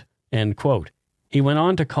joint." End quote. He went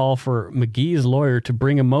on to call for McGee's lawyer to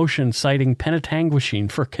bring a motion citing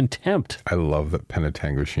Penetanguishene for contempt. I love that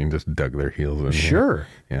Penetanguishene just dug their heels in. Sure.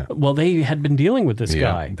 Here. Yeah. Well, they had been dealing with this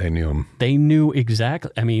guy. They knew him. They knew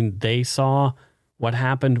exactly. I mean, they saw what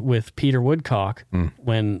happened with Peter Woodcock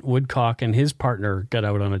when Woodcock and his partner got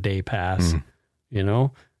out on a day pass, you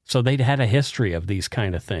know? So they'd had a history of these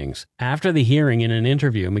kind of things. After the hearing, in an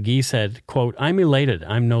interview, McGee said, quote, "I'm elated.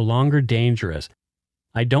 I'm no longer dangerous.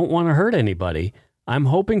 I don't want to hurt anybody. I'm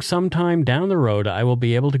hoping sometime down the road I will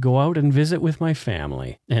be able to go out and visit with my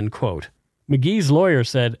family." End quote. McGee's lawyer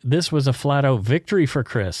said this was a flat-out victory for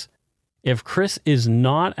Chris. If Chris is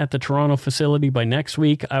not at the Toronto facility by next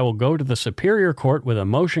week, I will go to the Superior Court with a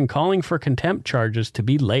motion calling for contempt charges to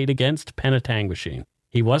be laid against Penetanguishene.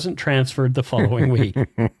 He wasn't transferred the following week.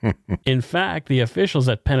 In fact, the officials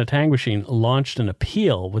at Penetanguishene launched an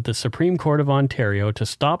appeal with the Supreme Court of Ontario to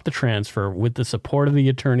stop the transfer with the support of the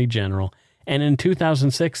Attorney General, and in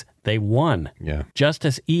 2006, they won. Yeah.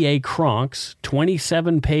 Justice E.A. Cronk's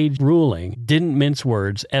 27-page ruling didn't mince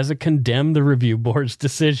words as it condemned the review board's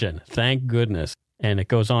decision. Thank goodness. And it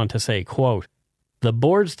goes on to say, quote, "The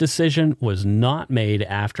board's decision was not made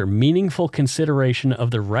after meaningful consideration of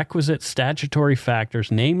the requisite statutory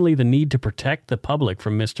factors, namely the need to protect the public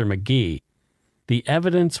from Mr. McGee. The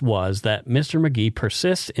evidence was that Mr. McGee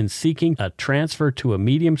persists in seeking a transfer to a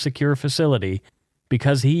medium secure facility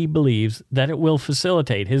because he believes that it will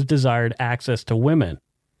facilitate his desired access to women.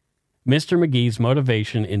 Mr. McGee's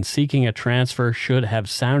motivation in seeking a transfer should have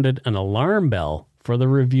sounded an alarm bell for the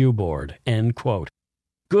review board." End quote.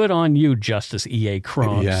 Good on you, Justice E.A.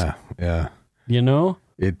 Cronks. Yeah. You know?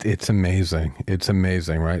 It's amazing. It's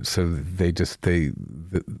amazing, right? So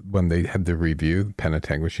when they had the review,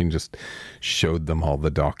 Penetanguishene just showed them all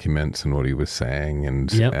the documents and what he was saying,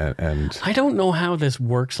 and I don't know how this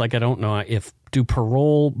works. Like, I don't know if do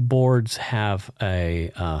parole boards have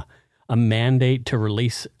a mandate to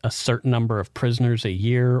release a certain number of prisoners a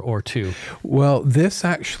year or two? Well, this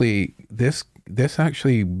actually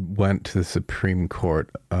went to the Supreme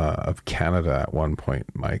Court of Canada at one point,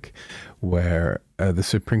 Mike, where the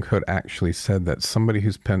Supreme Court actually said that somebody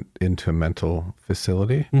who's put into a mental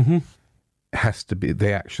facility has to be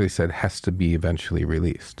eventually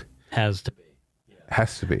released. Has to be.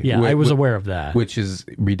 Has to be. Yeah, I was aware of that. Which is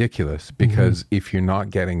ridiculous, because if you're not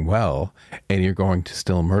getting well and you're going to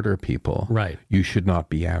still murder people, right, you should not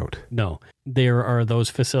be out. No. There are those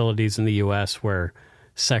facilities in the U.S. where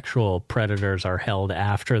sexual predators are held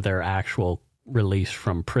after their actual release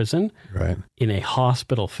from prison, right, in a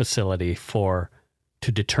hospital facility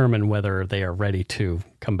to determine whether they are ready to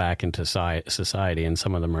come back into society, and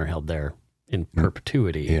some of them are held there in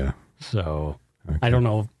perpetuity. Yeah. So I don't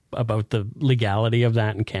know about the legality of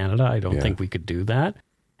that in Canada. I don't think we could do that.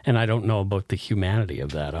 And I don't know about the humanity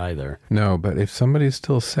of that either. No, but if somebody's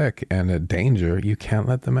still sick and a danger, you can't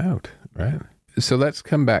let them out, right? So let's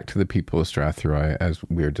come back to the people of Strathroy. As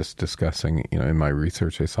we were just discussing, in my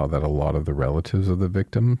research, I saw that a lot of the relatives of the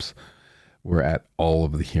victims were at all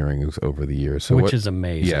of the hearings over the years. So which is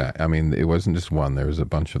amazing. Yeah, I mean, it wasn't just one. There was a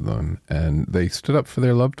bunch of them. And they stood up for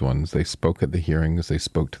their loved ones. They spoke at the hearings. They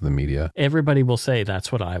spoke to the media. Everybody will say,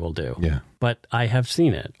 that's what I will do. Yeah. But I have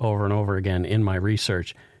seen it over and over again in my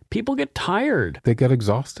research. People get tired. They get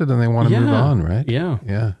exhausted and they want to move on, right? Yeah.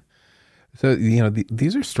 Yeah. So,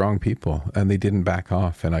 these are strong people, and they didn't back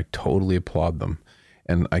off, and I totally applaud them.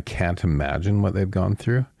 And I can't imagine what they've gone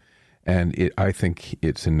through. And I think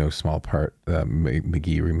it's in no small part that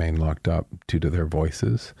McGee remained locked up due to their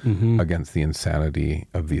voices against the insanity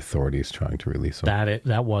of the authorities trying to release him.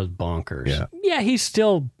 That was bonkers. Yeah. Yeah, he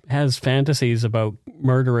still has fantasies about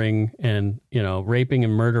murdering and, raping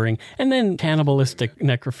and murdering, and then cannibalistic,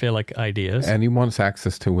 necrophilic ideas. And he wants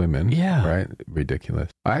access to women. Yeah. Right? Ridiculous.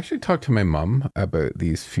 I actually talked to my mom about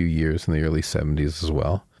these few years in the early 70s as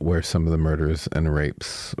well, where some of the murders and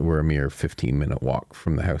rapes were a mere 15-minute walk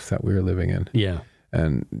from the house that we were living in. Yeah.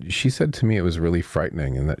 And she said to me it was really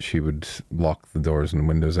frightening, and that she would lock the doors and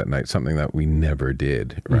windows at night, something that we never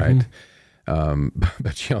did, right?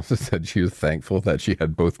 But she also said she was thankful that she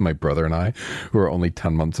had both my brother and I, who are only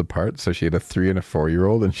 10 months apart. So she had a 3 and a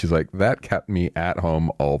 4-year-old, and she's like, that kept me at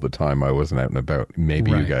home all the time. I wasn't out and about.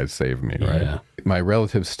 Maybe you guys saved me, right? Yeah. My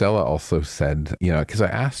relative Stella also said, because I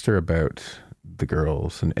asked her about the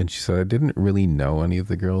girls, and she said, I didn't really know any of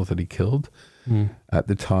the girls that he killed at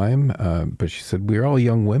the time. But she said, we're all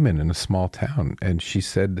young women in a small town. And she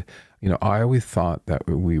said, I always thought that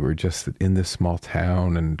we were just in this small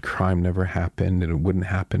town and crime never happened and it wouldn't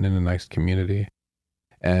happen in a nice community.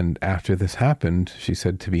 And after this happened, she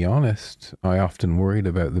said, to be honest, I often worried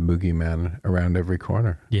about the boogeyman around every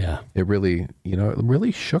corner. Yeah. It really, it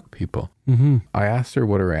really shook people. I asked her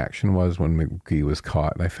what her reaction was when McGee was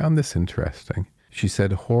caught, and I found this interesting. She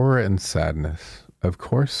said, horror and sadness. Of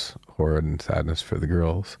course, horror and sadness for the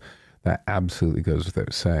girls. That absolutely goes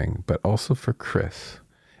without saying, but also for Chris.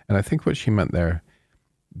 And I think what she meant there,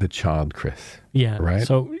 the child Chris. Yeah. Right?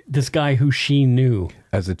 So this guy who she knew.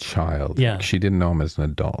 As a child. Yeah. She didn't know him as an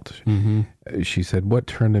adult. She said, what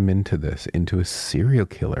turned him into this, into a serial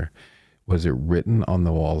killer? Was it written on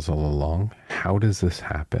the walls all along? How does this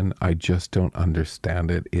happen? I just don't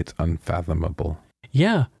understand it. It's unfathomable.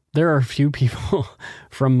 Yeah. There are a few people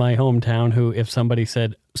from my hometown who, if somebody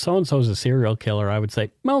said, so-and-so's a serial killer, I would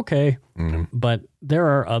say, okay. Mm-hmm. But there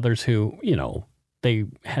are others who, they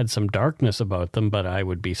had some darkness about them, but I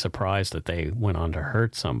would be surprised that they went on to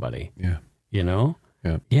hurt somebody. Yeah. Yeah.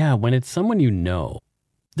 Yeah. When it's someone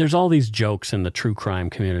there's all these jokes in the true crime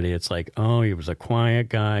community. It's like, oh, he was a quiet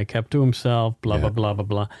guy, kept to himself, blah, blah, blah, blah,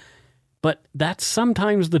 blah. But that's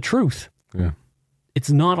sometimes the truth. Yeah. It's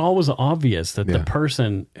not always obvious that the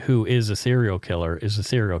person who is a serial killer is a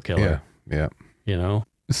serial killer. Yeah.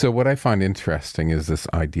 So what I find interesting is this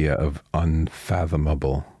idea of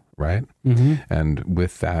unfathomable, right? Mm-hmm. And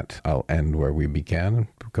with that, I'll end where we began,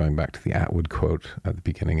 going back to the Atwood quote at the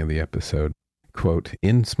beginning of the episode. Quote,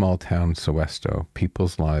 in small town Sowesto,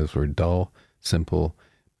 people's lives were dull, simple,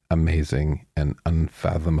 amazing, and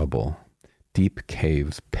unfathomable. Deep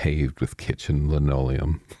caves paved with kitchen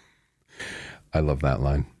linoleum. I love that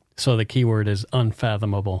line. So the key word is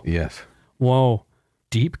unfathomable. Yes. Whoa.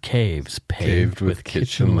 Deep caves paved with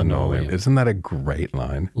kitchen linoleum. Isn't that a great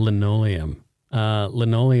line? Linoleum.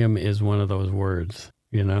 Linoleum is one of those words,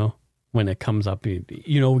 when it comes up,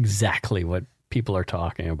 you know exactly what people are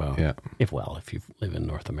talking about. Yeah. If you live in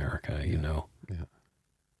North America, Yeah.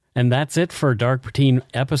 And that's it for Dark Poutine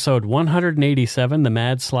episode 187, The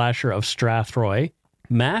Mad Slasher of Strathroy.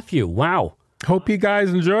 Matthew, wow. Hope you guys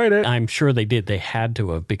enjoyed it. I'm sure they did. They had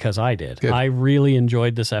to have, because I did. Good. I really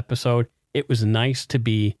enjoyed this episode. It was nice to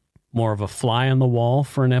be more of a fly on the wall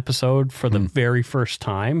for an episode for the very first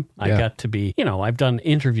time. I got to be, I've done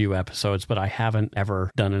interview episodes, but I haven't ever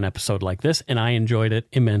done an episode like this, and I enjoyed it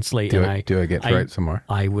immensely. Do I get to write some more?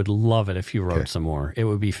 I would love it if you wrote some more. It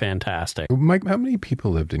would be fantastic. Mike, how many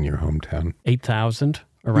people lived in your hometown? 8,000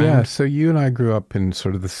 around. Yeah, so you and I grew up in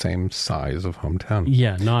sort of the same size of hometown.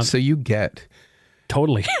 Yeah, not so you get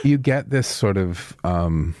totally. You get this sort of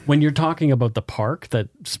when you're talking about the park that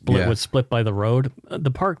was split by the road.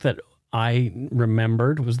 The park that I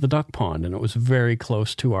remembered was the duck pond, and it was very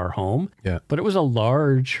close to our home. Yeah, but it was a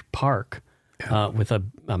large park with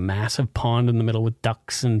a massive pond in the middle with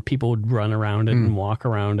ducks, and people would run around it and walk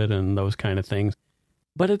around it and those kind of things.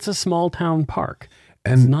 But it's a small town park.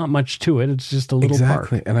 And there's not much to it. It's just a little park.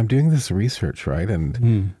 Exactly. And I'm doing this research, right?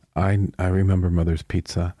 And I remember Mother's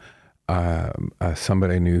Pizza.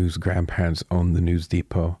 Somebody I knew whose grandparents owned the News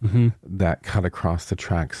Depot that cut across the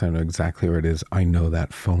tracks. I know exactly where it is. I know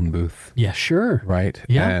that phone booth. Yeah, sure. Right.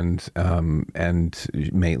 Yeah. And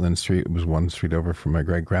Maitland Street was one street over from my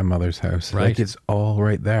great grandmother's house. Right. Like, it's all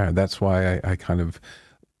right there. That's why I kind of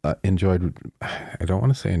enjoyed. I don't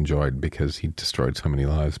want to say enjoyed because he destroyed so many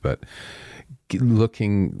lives, but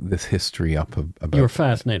looking this history up about. You were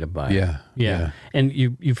fascinated by it. Yeah. And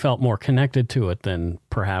you felt more connected to it than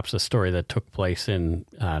perhaps a story that took place in,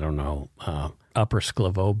 I don't know, Upper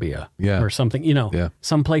Sclavobia or something,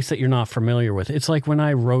 some place that you're not familiar with. It's like when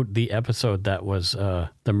I wrote the episode that was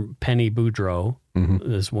the Penny Boudreau,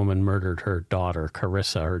 this woman murdered her daughter,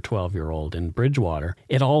 Carissa, her 12-year-old in Bridgewater.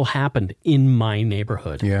 It all happened in my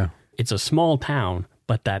neighborhood. Yeah. It's a small town,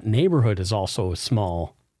 but that neighborhood is also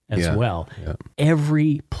small as well. Yeah.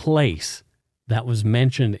 Every place that was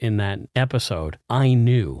mentioned in that episode, I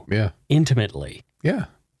knew intimately. Yeah.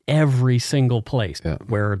 Every single place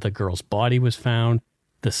where the girl's body was found,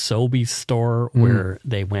 the Sobeys store where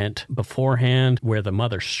they went beforehand, where the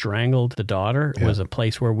mother strangled the daughter was a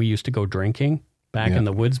place where we used to go drinking back in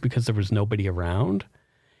the woods because there was nobody around.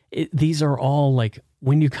 These are all like,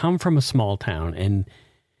 when you come from a small town and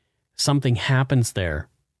something happens there,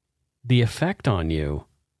 the effect on you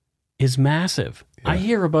is massive. I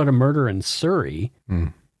hear about a murder in Surrey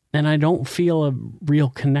and I don't feel a real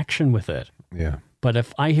connection with it. Yeah. But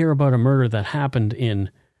if I hear about a murder that happened in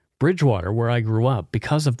Bridgewater, where I grew up,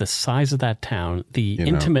 because of the size of that town, the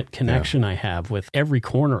intimate connection I have with every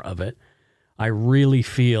corner of it, I really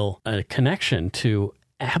feel a connection to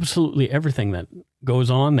absolutely everything that goes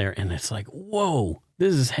on there. And it's like, whoa,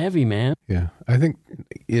 this is heavy, man. Yeah. I think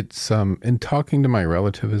it's, in talking to my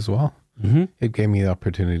relative as well, it gave me the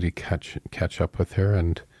opportunity to catch up with her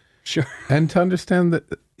and and to understand that,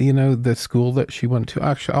 the school that she went to.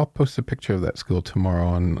 Actually, I'll post a picture of that school tomorrow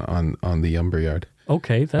on the Umber Yard.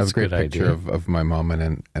 Okay, that's I have a great good picture idea. of my mom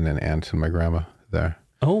and an aunt and my grandma there.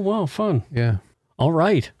 Oh, wow, fun. Yeah. All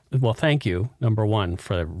right. Well, thank you, number one,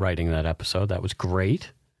 for writing that episode. That was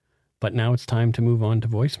great. But now it's time to move on to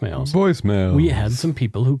voicemails. We had some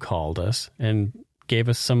people who called us and gave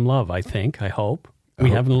us some love, I hope. We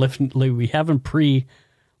haven't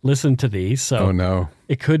pre-listened to these, so oh no,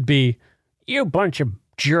 it could be, you bunch of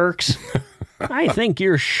jerks. I think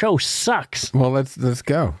your show sucks. Well, let's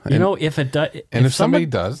go. If it does, and if somebody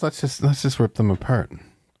does, let's just rip them apart.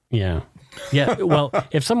 Yeah. Yeah, well,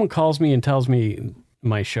 if someone calls me and tells me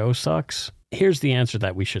my show sucks, here's the answer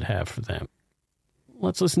that we should have for them.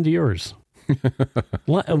 Let's listen to yours.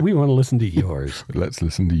 We want to listen to yours. Let's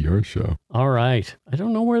listen to your show. All right. I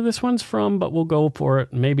don't know where this one's from, but we'll go for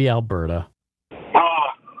it. Maybe Alberta.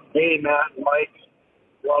 Hey, Matt and Mike.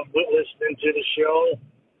 Love listening to the show.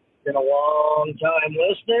 Been a long-time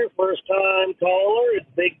listener, first-time caller. It's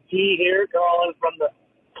Big T here calling from the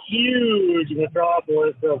huge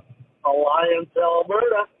metropolis of Alliance,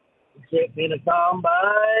 Alberta. Sitting in a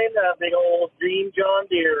combine, a big old green John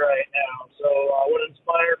Deere right now. So what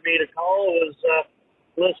inspired me to call was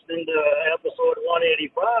listening to episode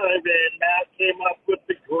 185, and Matt came up with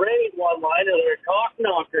the great one-liner there, cock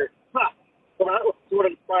knocker. Huh. So that was what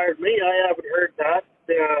inspired me. I haven't heard that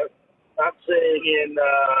saying in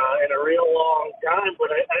a real long time, but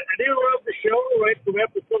I do love the show right from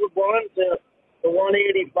episode 1 to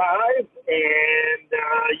 185, and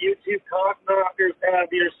you two cock knockers have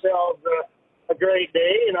yourselves a great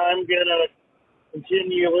day, and I'm going to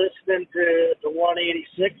continue listening to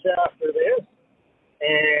 186 after this,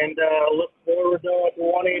 and look forward to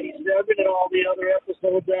 187 and all the other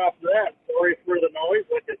episodes after that. Sorry for the noise.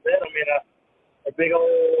 Like I said, I'm in a big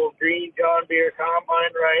old green John Deere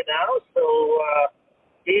combine right now, so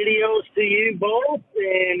adios to you both,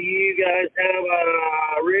 and you guys have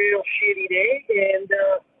a real shitty day, and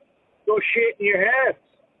go shit in your heads.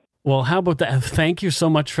 Well, how about that? Thank you so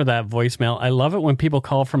much for that voicemail. I love it when people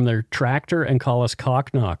call from their tractor and call us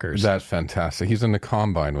cock knockers. That's fantastic. He's in the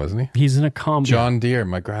combine, wasn't he? He's in a combine. John Deere.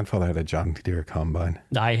 My grandfather had a John Deere combine.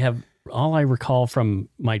 All I recall from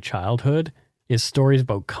my childhood is stories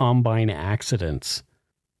about combine accidents.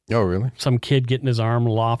 Oh, really? Some kid getting his arm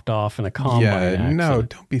lopped off in a combine accident. No,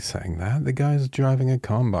 don't be saying that. The guy's driving a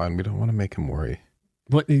combine. We don't want to make him worry.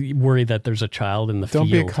 What, worry that there's a child in the field.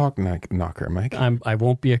 Don't be a cock knocker, Mike. I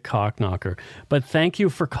won't be a cock knocker. But thank you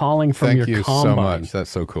for calling from your combine. Thank you so much. That's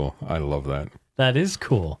so cool. I love that. That is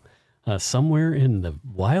cool. Somewhere in the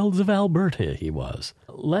wilds of Alberta he was.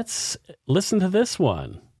 Let's listen to this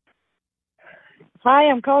one. Hi,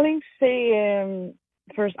 I'm calling to say,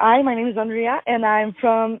 first, my name is Andrea, and I'm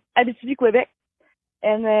from Abitibi, Quebec.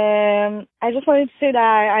 And I just wanted to say that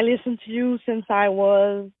I listened to you since I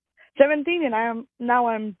was 17, and I'm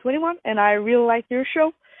 21, and I really like your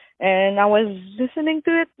show. And I was listening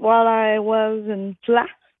to it while I was in class.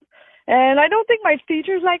 And I don't think my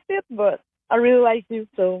teachers liked it, but I really like you.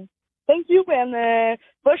 So thank you, and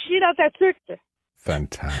va chier dans ta tuque.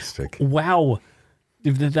 Fantastic. Wow.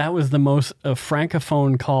 That was the most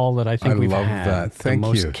francophone call that I think we've had. I love that. Thank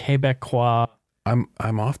you. The most Quebecois.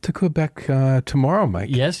 I'm off to Quebec tomorrow, Mike.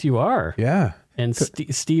 Yes, you are. Yeah. And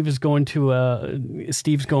Steve is going to a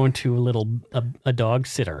dog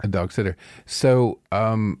sitter. A dog sitter. So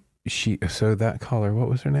that caller, what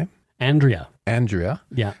was her name? Andrea.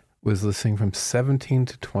 Yeah. Was listening from 17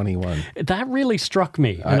 to 21. That really struck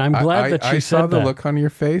me, and I'm glad that she said that. I saw the look on your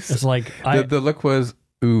face. It's like the look was,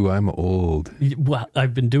 ooh, I'm old. Well,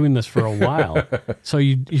 I've been doing this for a while. So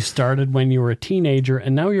you started when you were a teenager,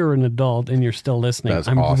 and now you're an adult, and you're still listening. That's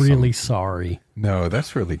I'm awesome. really sorry. No,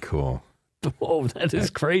 that's really cool. Oh, that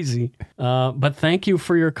is crazy. But thank you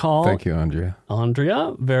for your call. Thank you, Andrea.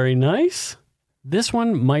 Andrea, very nice. This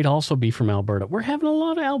one might also be from Alberta. We're having a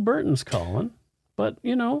lot of Albertans calling, but,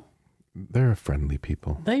 they're friendly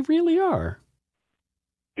people. They really are.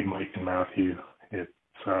 Hey, Mike and Matthew. It's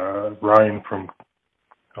Ryan from,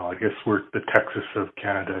 I guess we're the Texas of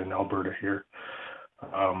Canada and Alberta here.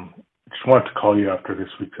 Just wanted to call you after this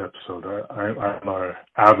week's episode. I'm an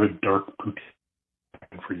avid dark poutine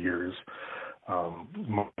fan for years.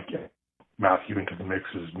 Matthew into the Mix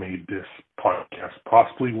has made this podcast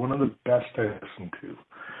possibly one of the best I listened to.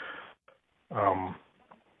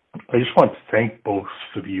 I just want to thank both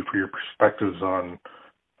of you for your perspectives on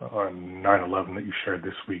 9/11 that you shared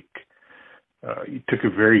this week. You took a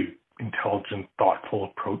very intelligent, thoughtful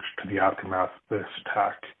approach to the aftermath of this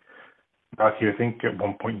attack. Matthew, I think at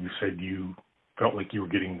one point you said you felt like you were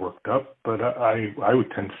getting worked up, but I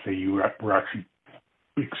would tend to say you were actually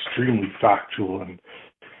extremely factual and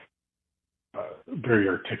very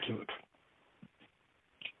articulate.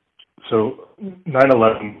 So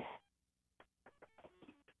 9/11,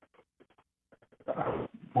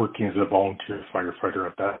 working as a volunteer firefighter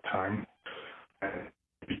at that time, and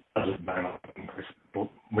because of 9/11, I spent the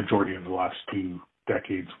majority of the last 2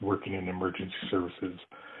 decades working in emergency services.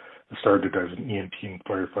 I started as an EMT and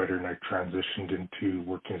firefighter, and I transitioned into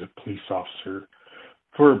working as a police officer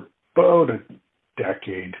for about a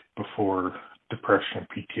decade before depression and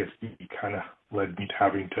PTSD kind of led me to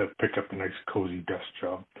having to pick up a nice cozy desk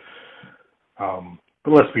job.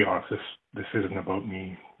 But let's be honest, this isn't about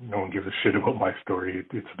me. No one gives a shit about my story.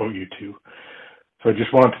 It's about you two. So I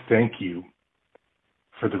just wanted to thank you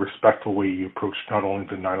for the respectful way you approached not only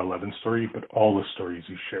the 9/11 story, but all the stories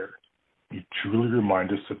you share. You truly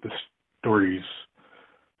remind us that the stories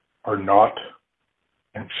are not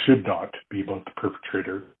and should not be about the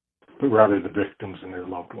perpetrator, but rather the victims and their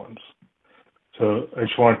loved ones. So I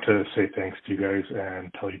just wanted to say thanks to you guys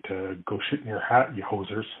and tell you to go shit in your hat, you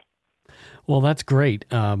hosers. Well, that's great.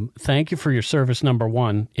 Thank you for your service, number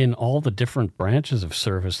one, in all the different branches of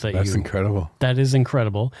service that That's incredible. That is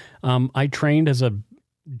incredible. I trained as a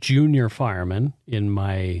junior fireman in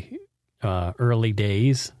my early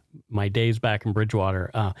days, my days back in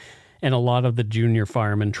Bridgewater, and a lot of the junior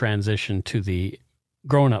firemen transitioned to the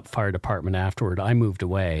grown-up fire department afterward. I moved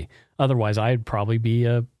away. Otherwise, I'd probably be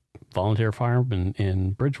a volunteer fireman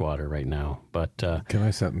in Bridgewater right now. But can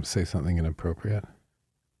I say something inappropriate?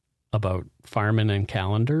 About firemen and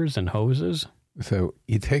calendars and hoses? So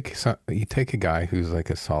you take a guy who's like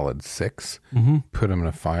a solid 6, put him in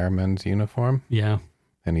a fireman's uniform. Yeah.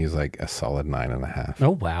 And he's like a solid 9.5.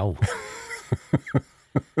 Oh, wow.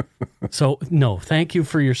 So, no, thank you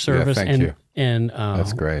for your service. Yeah, thank you. And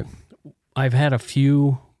that's great. I've had a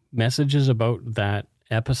few messages about that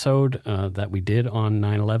episode that we did on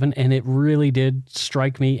 9/11, and it really did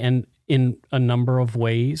strike me, and in a number of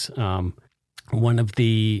ways. One of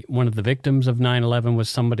the victims of 9/11 was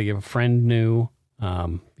somebody a friend knew.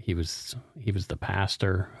 He was the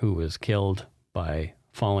pastor who was killed by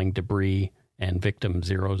falling debris, and victim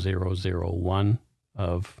 0001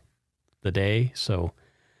 of the day. So,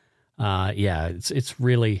 it's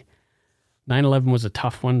really 9/11 was a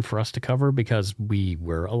tough one for us to cover because we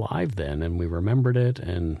were alive then and we remembered it,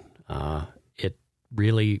 and it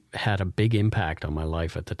really had a big impact on my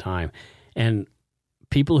life at the time. And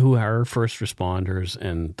people who are first responders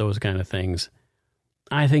and those kind of things,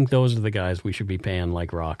 I think those are the guys we should be paying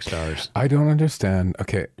like rock stars. I don't understand.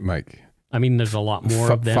 Okay, Mike. I mean, there's a lot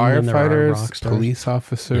more of them than there are rock firefighters, stars. police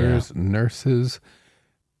officers, nurses,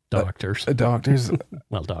 doctors. Doctors.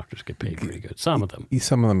 Well, doctors get paid pretty good. Some of them.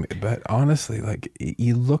 Some of them. But honestly, like,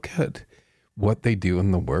 you look at what they do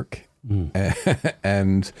in the work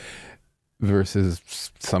and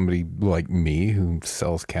versus somebody like me who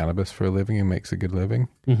sells cannabis for a living and makes a good living.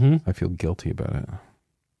 I feel guilty about it.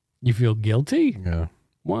 You feel guilty? Yeah.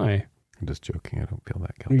 Why? I'm just joking. I don't feel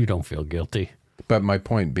that guilty. You don't feel guilty. But my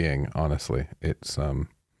point being, honestly, it's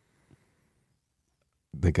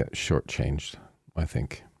they get shortchanged, I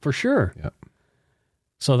think. For sure. Yeah.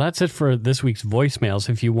 So that's it for this week's voicemails.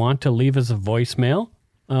 If you want to leave us a voicemail,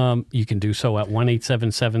 you can do so at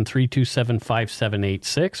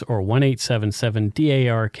 1-877-327-5786 or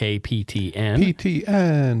 1-877-DARK-PTN.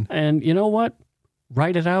 PTN. And you know what?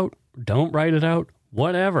 Write it out. Don't write it out.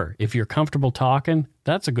 Whatever. If you're comfortable talking,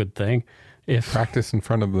 that's a good thing. If practice in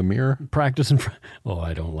front of the mirror. Practice in front. Oh,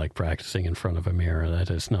 I don't like practicing in front of a mirror. That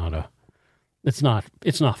is not a. It's not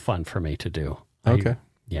fun for me to do. Okay.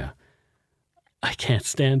 I can't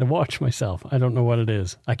stand to watch myself. I don't know what it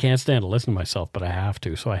is. I can't stand to listen to myself, but I have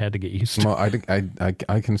to, so I had to get used to it. Well,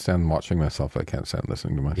 I can stand watching myself. I can't stand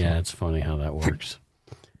listening to myself. Yeah, it's funny how that works.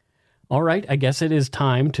 All right, I guess it is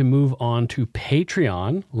time to move on to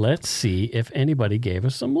Patreon. Let's see if anybody gave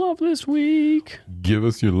us some love this week. Give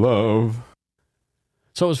us your love.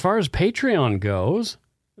 So as far as Patreon goes,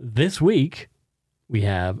 this week we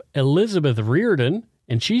have Elizabeth Reardon,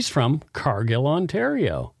 and she's from Cargill,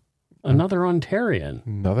 Ontario. Another Ontarian.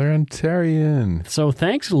 Another Ontarian. So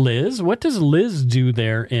thanks, Liz. What does Liz do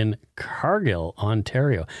there in Cargill,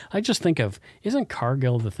 Ontario? I just think of, isn't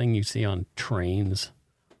Cargill the thing you see on trains?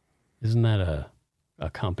 Isn't that a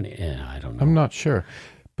company? Yeah, I don't know. I'm not sure.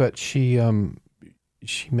 But she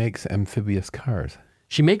makes amphibious cars.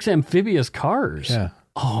 She makes amphibious cars? Yeah.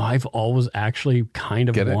 Oh, I've always actually kind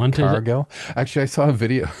of wanted Cargill. Actually, I saw a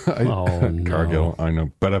video. No. Cargill, I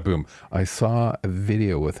know. Bada boom. I saw a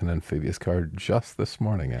video with an amphibious car just this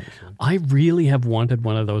morning, actually. I really have wanted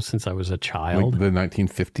one of those since I was a child. Like the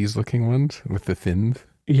 1950s looking ones with the fins.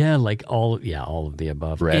 Yeah, like all of the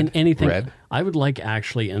above. Red. And anything. Red. I would like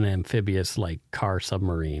actually an amphibious like car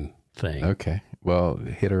submarine thing. Okay. Well,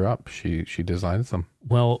 hit her up. She designs them.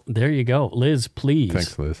 Well, there you go. Liz, please.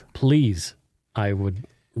 Thanks, Liz. Please. I would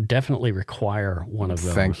definitely require one of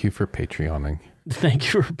those. Thank you for Patreoning.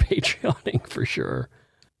 Thank you for Patreoning for sure.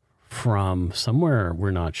 From somewhere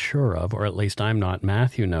we're not sure of, or at least I'm not,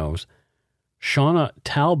 Matthew knows, Shauna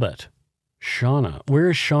Talbot. Shauna.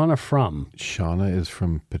 Where is Shauna from? Shauna is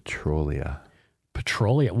from Petrolia.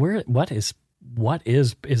 Petrolia. What is what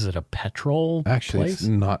is it a petrol Actually, place? it's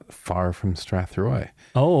not far from Strathroy.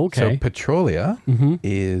 Oh, okay. So Petrolia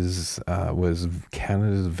was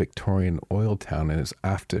Canada's Victorian oil town, and it's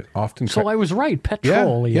often. So I was right,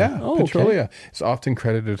 Petrolia. Yeah, Oh, Petrolia. okay. It's often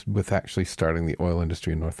credited with actually starting the oil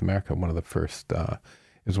industry in North America. One of the first.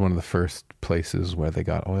 It was one of the first places where they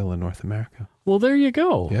got oil in North America. Well, there you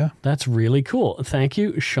go. Yeah. That's really cool. Thank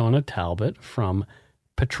you, Shauna Talbot from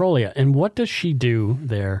Petrolia. And what does she do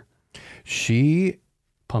there? She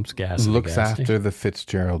Pumps gas. in a looks gas after station? the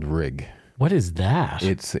Fitzgerald rig. What is that?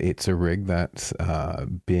 It's a rig that's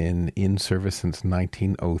been in service since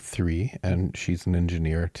 1903, and she's an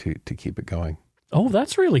engineer to keep it going. Oh,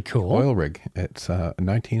 that's really cool. Oil rig. It's a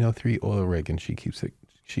 1903 oil rig, and she keeps it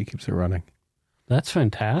running. That's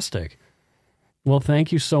fantastic. Well,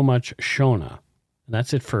 thank you so much, Shona. And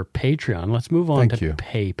that's it for Patreon. Let's move on Thank to you.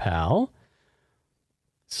 PayPal.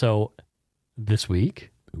 So this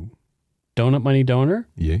week, Donut Money Donor,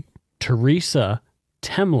 Yay. Teresa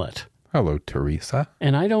Temlet. Hello, Teresa.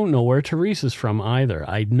 And I don't know where Teresa's from either.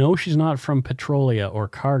 I know she's not from Petrolia or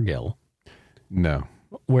Cargill. No,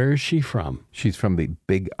 Where is she from? she's from the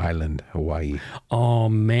Big Island, Hawaii. Oh,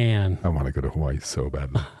 man. I want to go to Hawaii so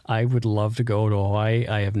badly. I would love to go to Hawaii.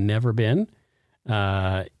 I have never been.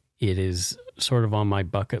 It is sort of on my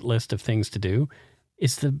bucket list of things to do.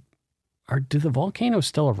 Do the volcanoes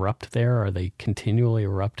still erupt there? Are they continually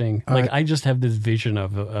erupting? I just have this vision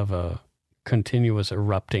of a continuous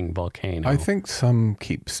erupting volcano. I think some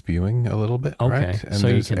keep spewing a little bit, Okay, right? And so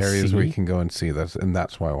you there's can areas where see? you can go and see that, and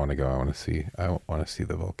that's why I want to go. I want to see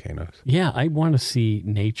the volcanoes. Yeah, I want to see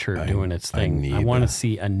nature doing its thing. I want to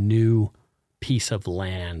see a new piece of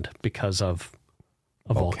land because of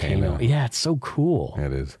a volcano. Yeah, it's so cool.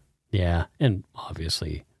 It is. Yeah, and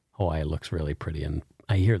obviously Hawaii looks really pretty, and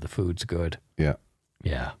I hear the food's good. Yeah.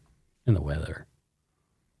 Yeah, and the weather.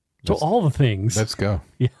 So all the things. Let's go.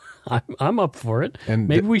 Yeah, I'm up for it. And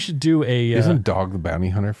maybe we should do a. Isn't Dog the Bounty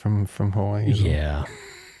Hunter from Hawaii? Yeah,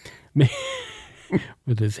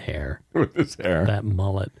 with his hair, With his hair. that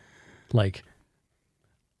mullet, like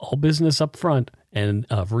all business up front and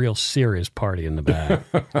a real serious party in the back.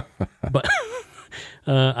 But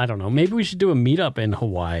I don't know. Maybe we should do a meetup in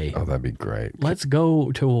Hawaii. Oh, that'd be great. Let's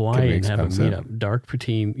go to Hawaii we and have a expense it? meetup. Dark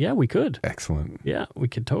Poutine. Yeah, we could. Excellent. Yeah, we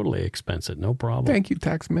could totally expense it. No problem. Thank you,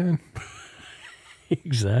 taxman.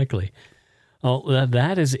 Exactly. Well,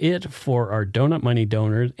 that is it for our Donut Money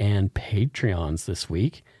donors and Patreons this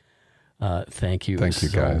week. Thank you Thank you,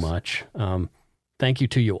 so guys. much. Thank you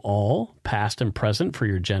to you all, past and present, for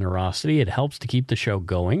your generosity. It helps to keep the show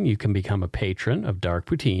going. You can become a patron of Dark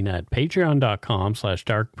Poutine at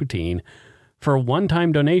patreon.com/darkpoutine. For a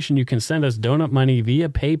one-time donation, you can send us donut money via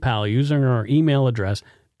PayPal using our email address,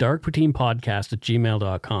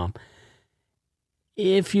 darkpoutinepodcast@gmail.com.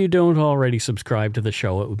 If you don't already subscribe to the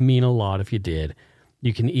show, it would mean a lot if you did.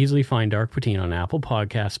 You can easily find Dark Poutine on Apple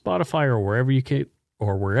Podcasts, Spotify, or wherever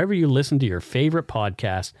you listen to your favorite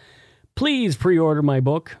podcast. Please pre-order my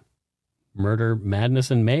book, Murder,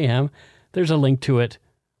 Madness, and Mayhem. There's a link to it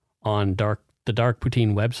on the Dark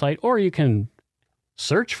Poutine website, or you can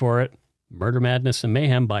search for it, Murder, Madness, and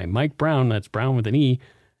Mayhem by Mike Brown, that's Brown with an E,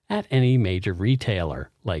 at any major retailer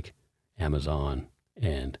like Amazon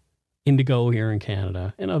and Indigo here in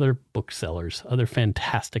Canada and other booksellers, other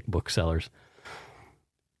fantastic booksellers.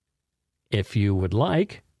 If you would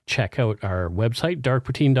like, check out our website,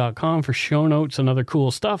 darkpoutine.com, for show notes and other cool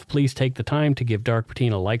stuff. Please take the time to give Dark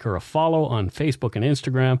Poutine a like or a follow on Facebook and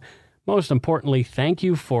Instagram. Most importantly, thank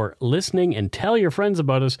you for listening and tell your friends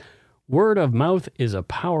about us. Word of mouth is a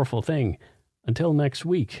powerful thing. Until next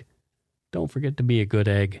week, don't forget to be a good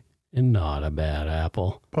egg and not a bad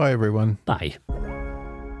apple. Bye, everyone. Bye.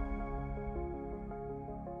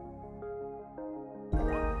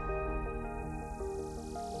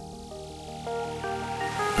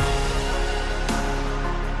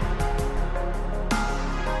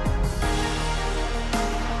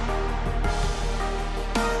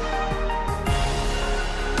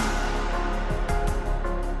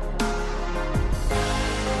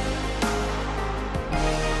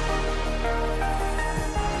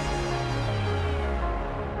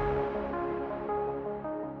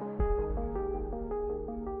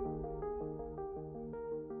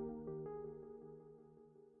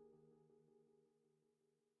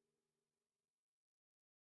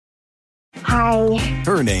 Hi,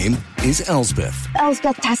 Her name is Elsbeth.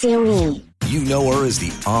 Elspeth Tassioni. You know her as the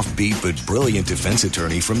offbeat but brilliant defense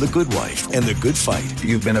attorney from The Good Wife and The Good Fight.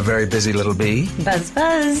 You've been a very busy little bee. Buzz,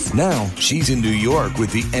 buzz. Now she's in New York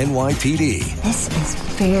with the NYPD, This is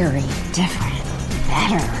very different.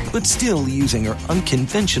 Better. but still using her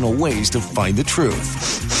unconventional ways to find the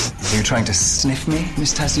truth. Are you trying to sniff me,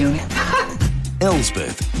 Miss Tassioni?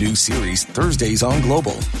 Elsbeth, new series Thursdays on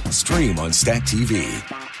Global. Stream on Stat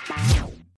TV.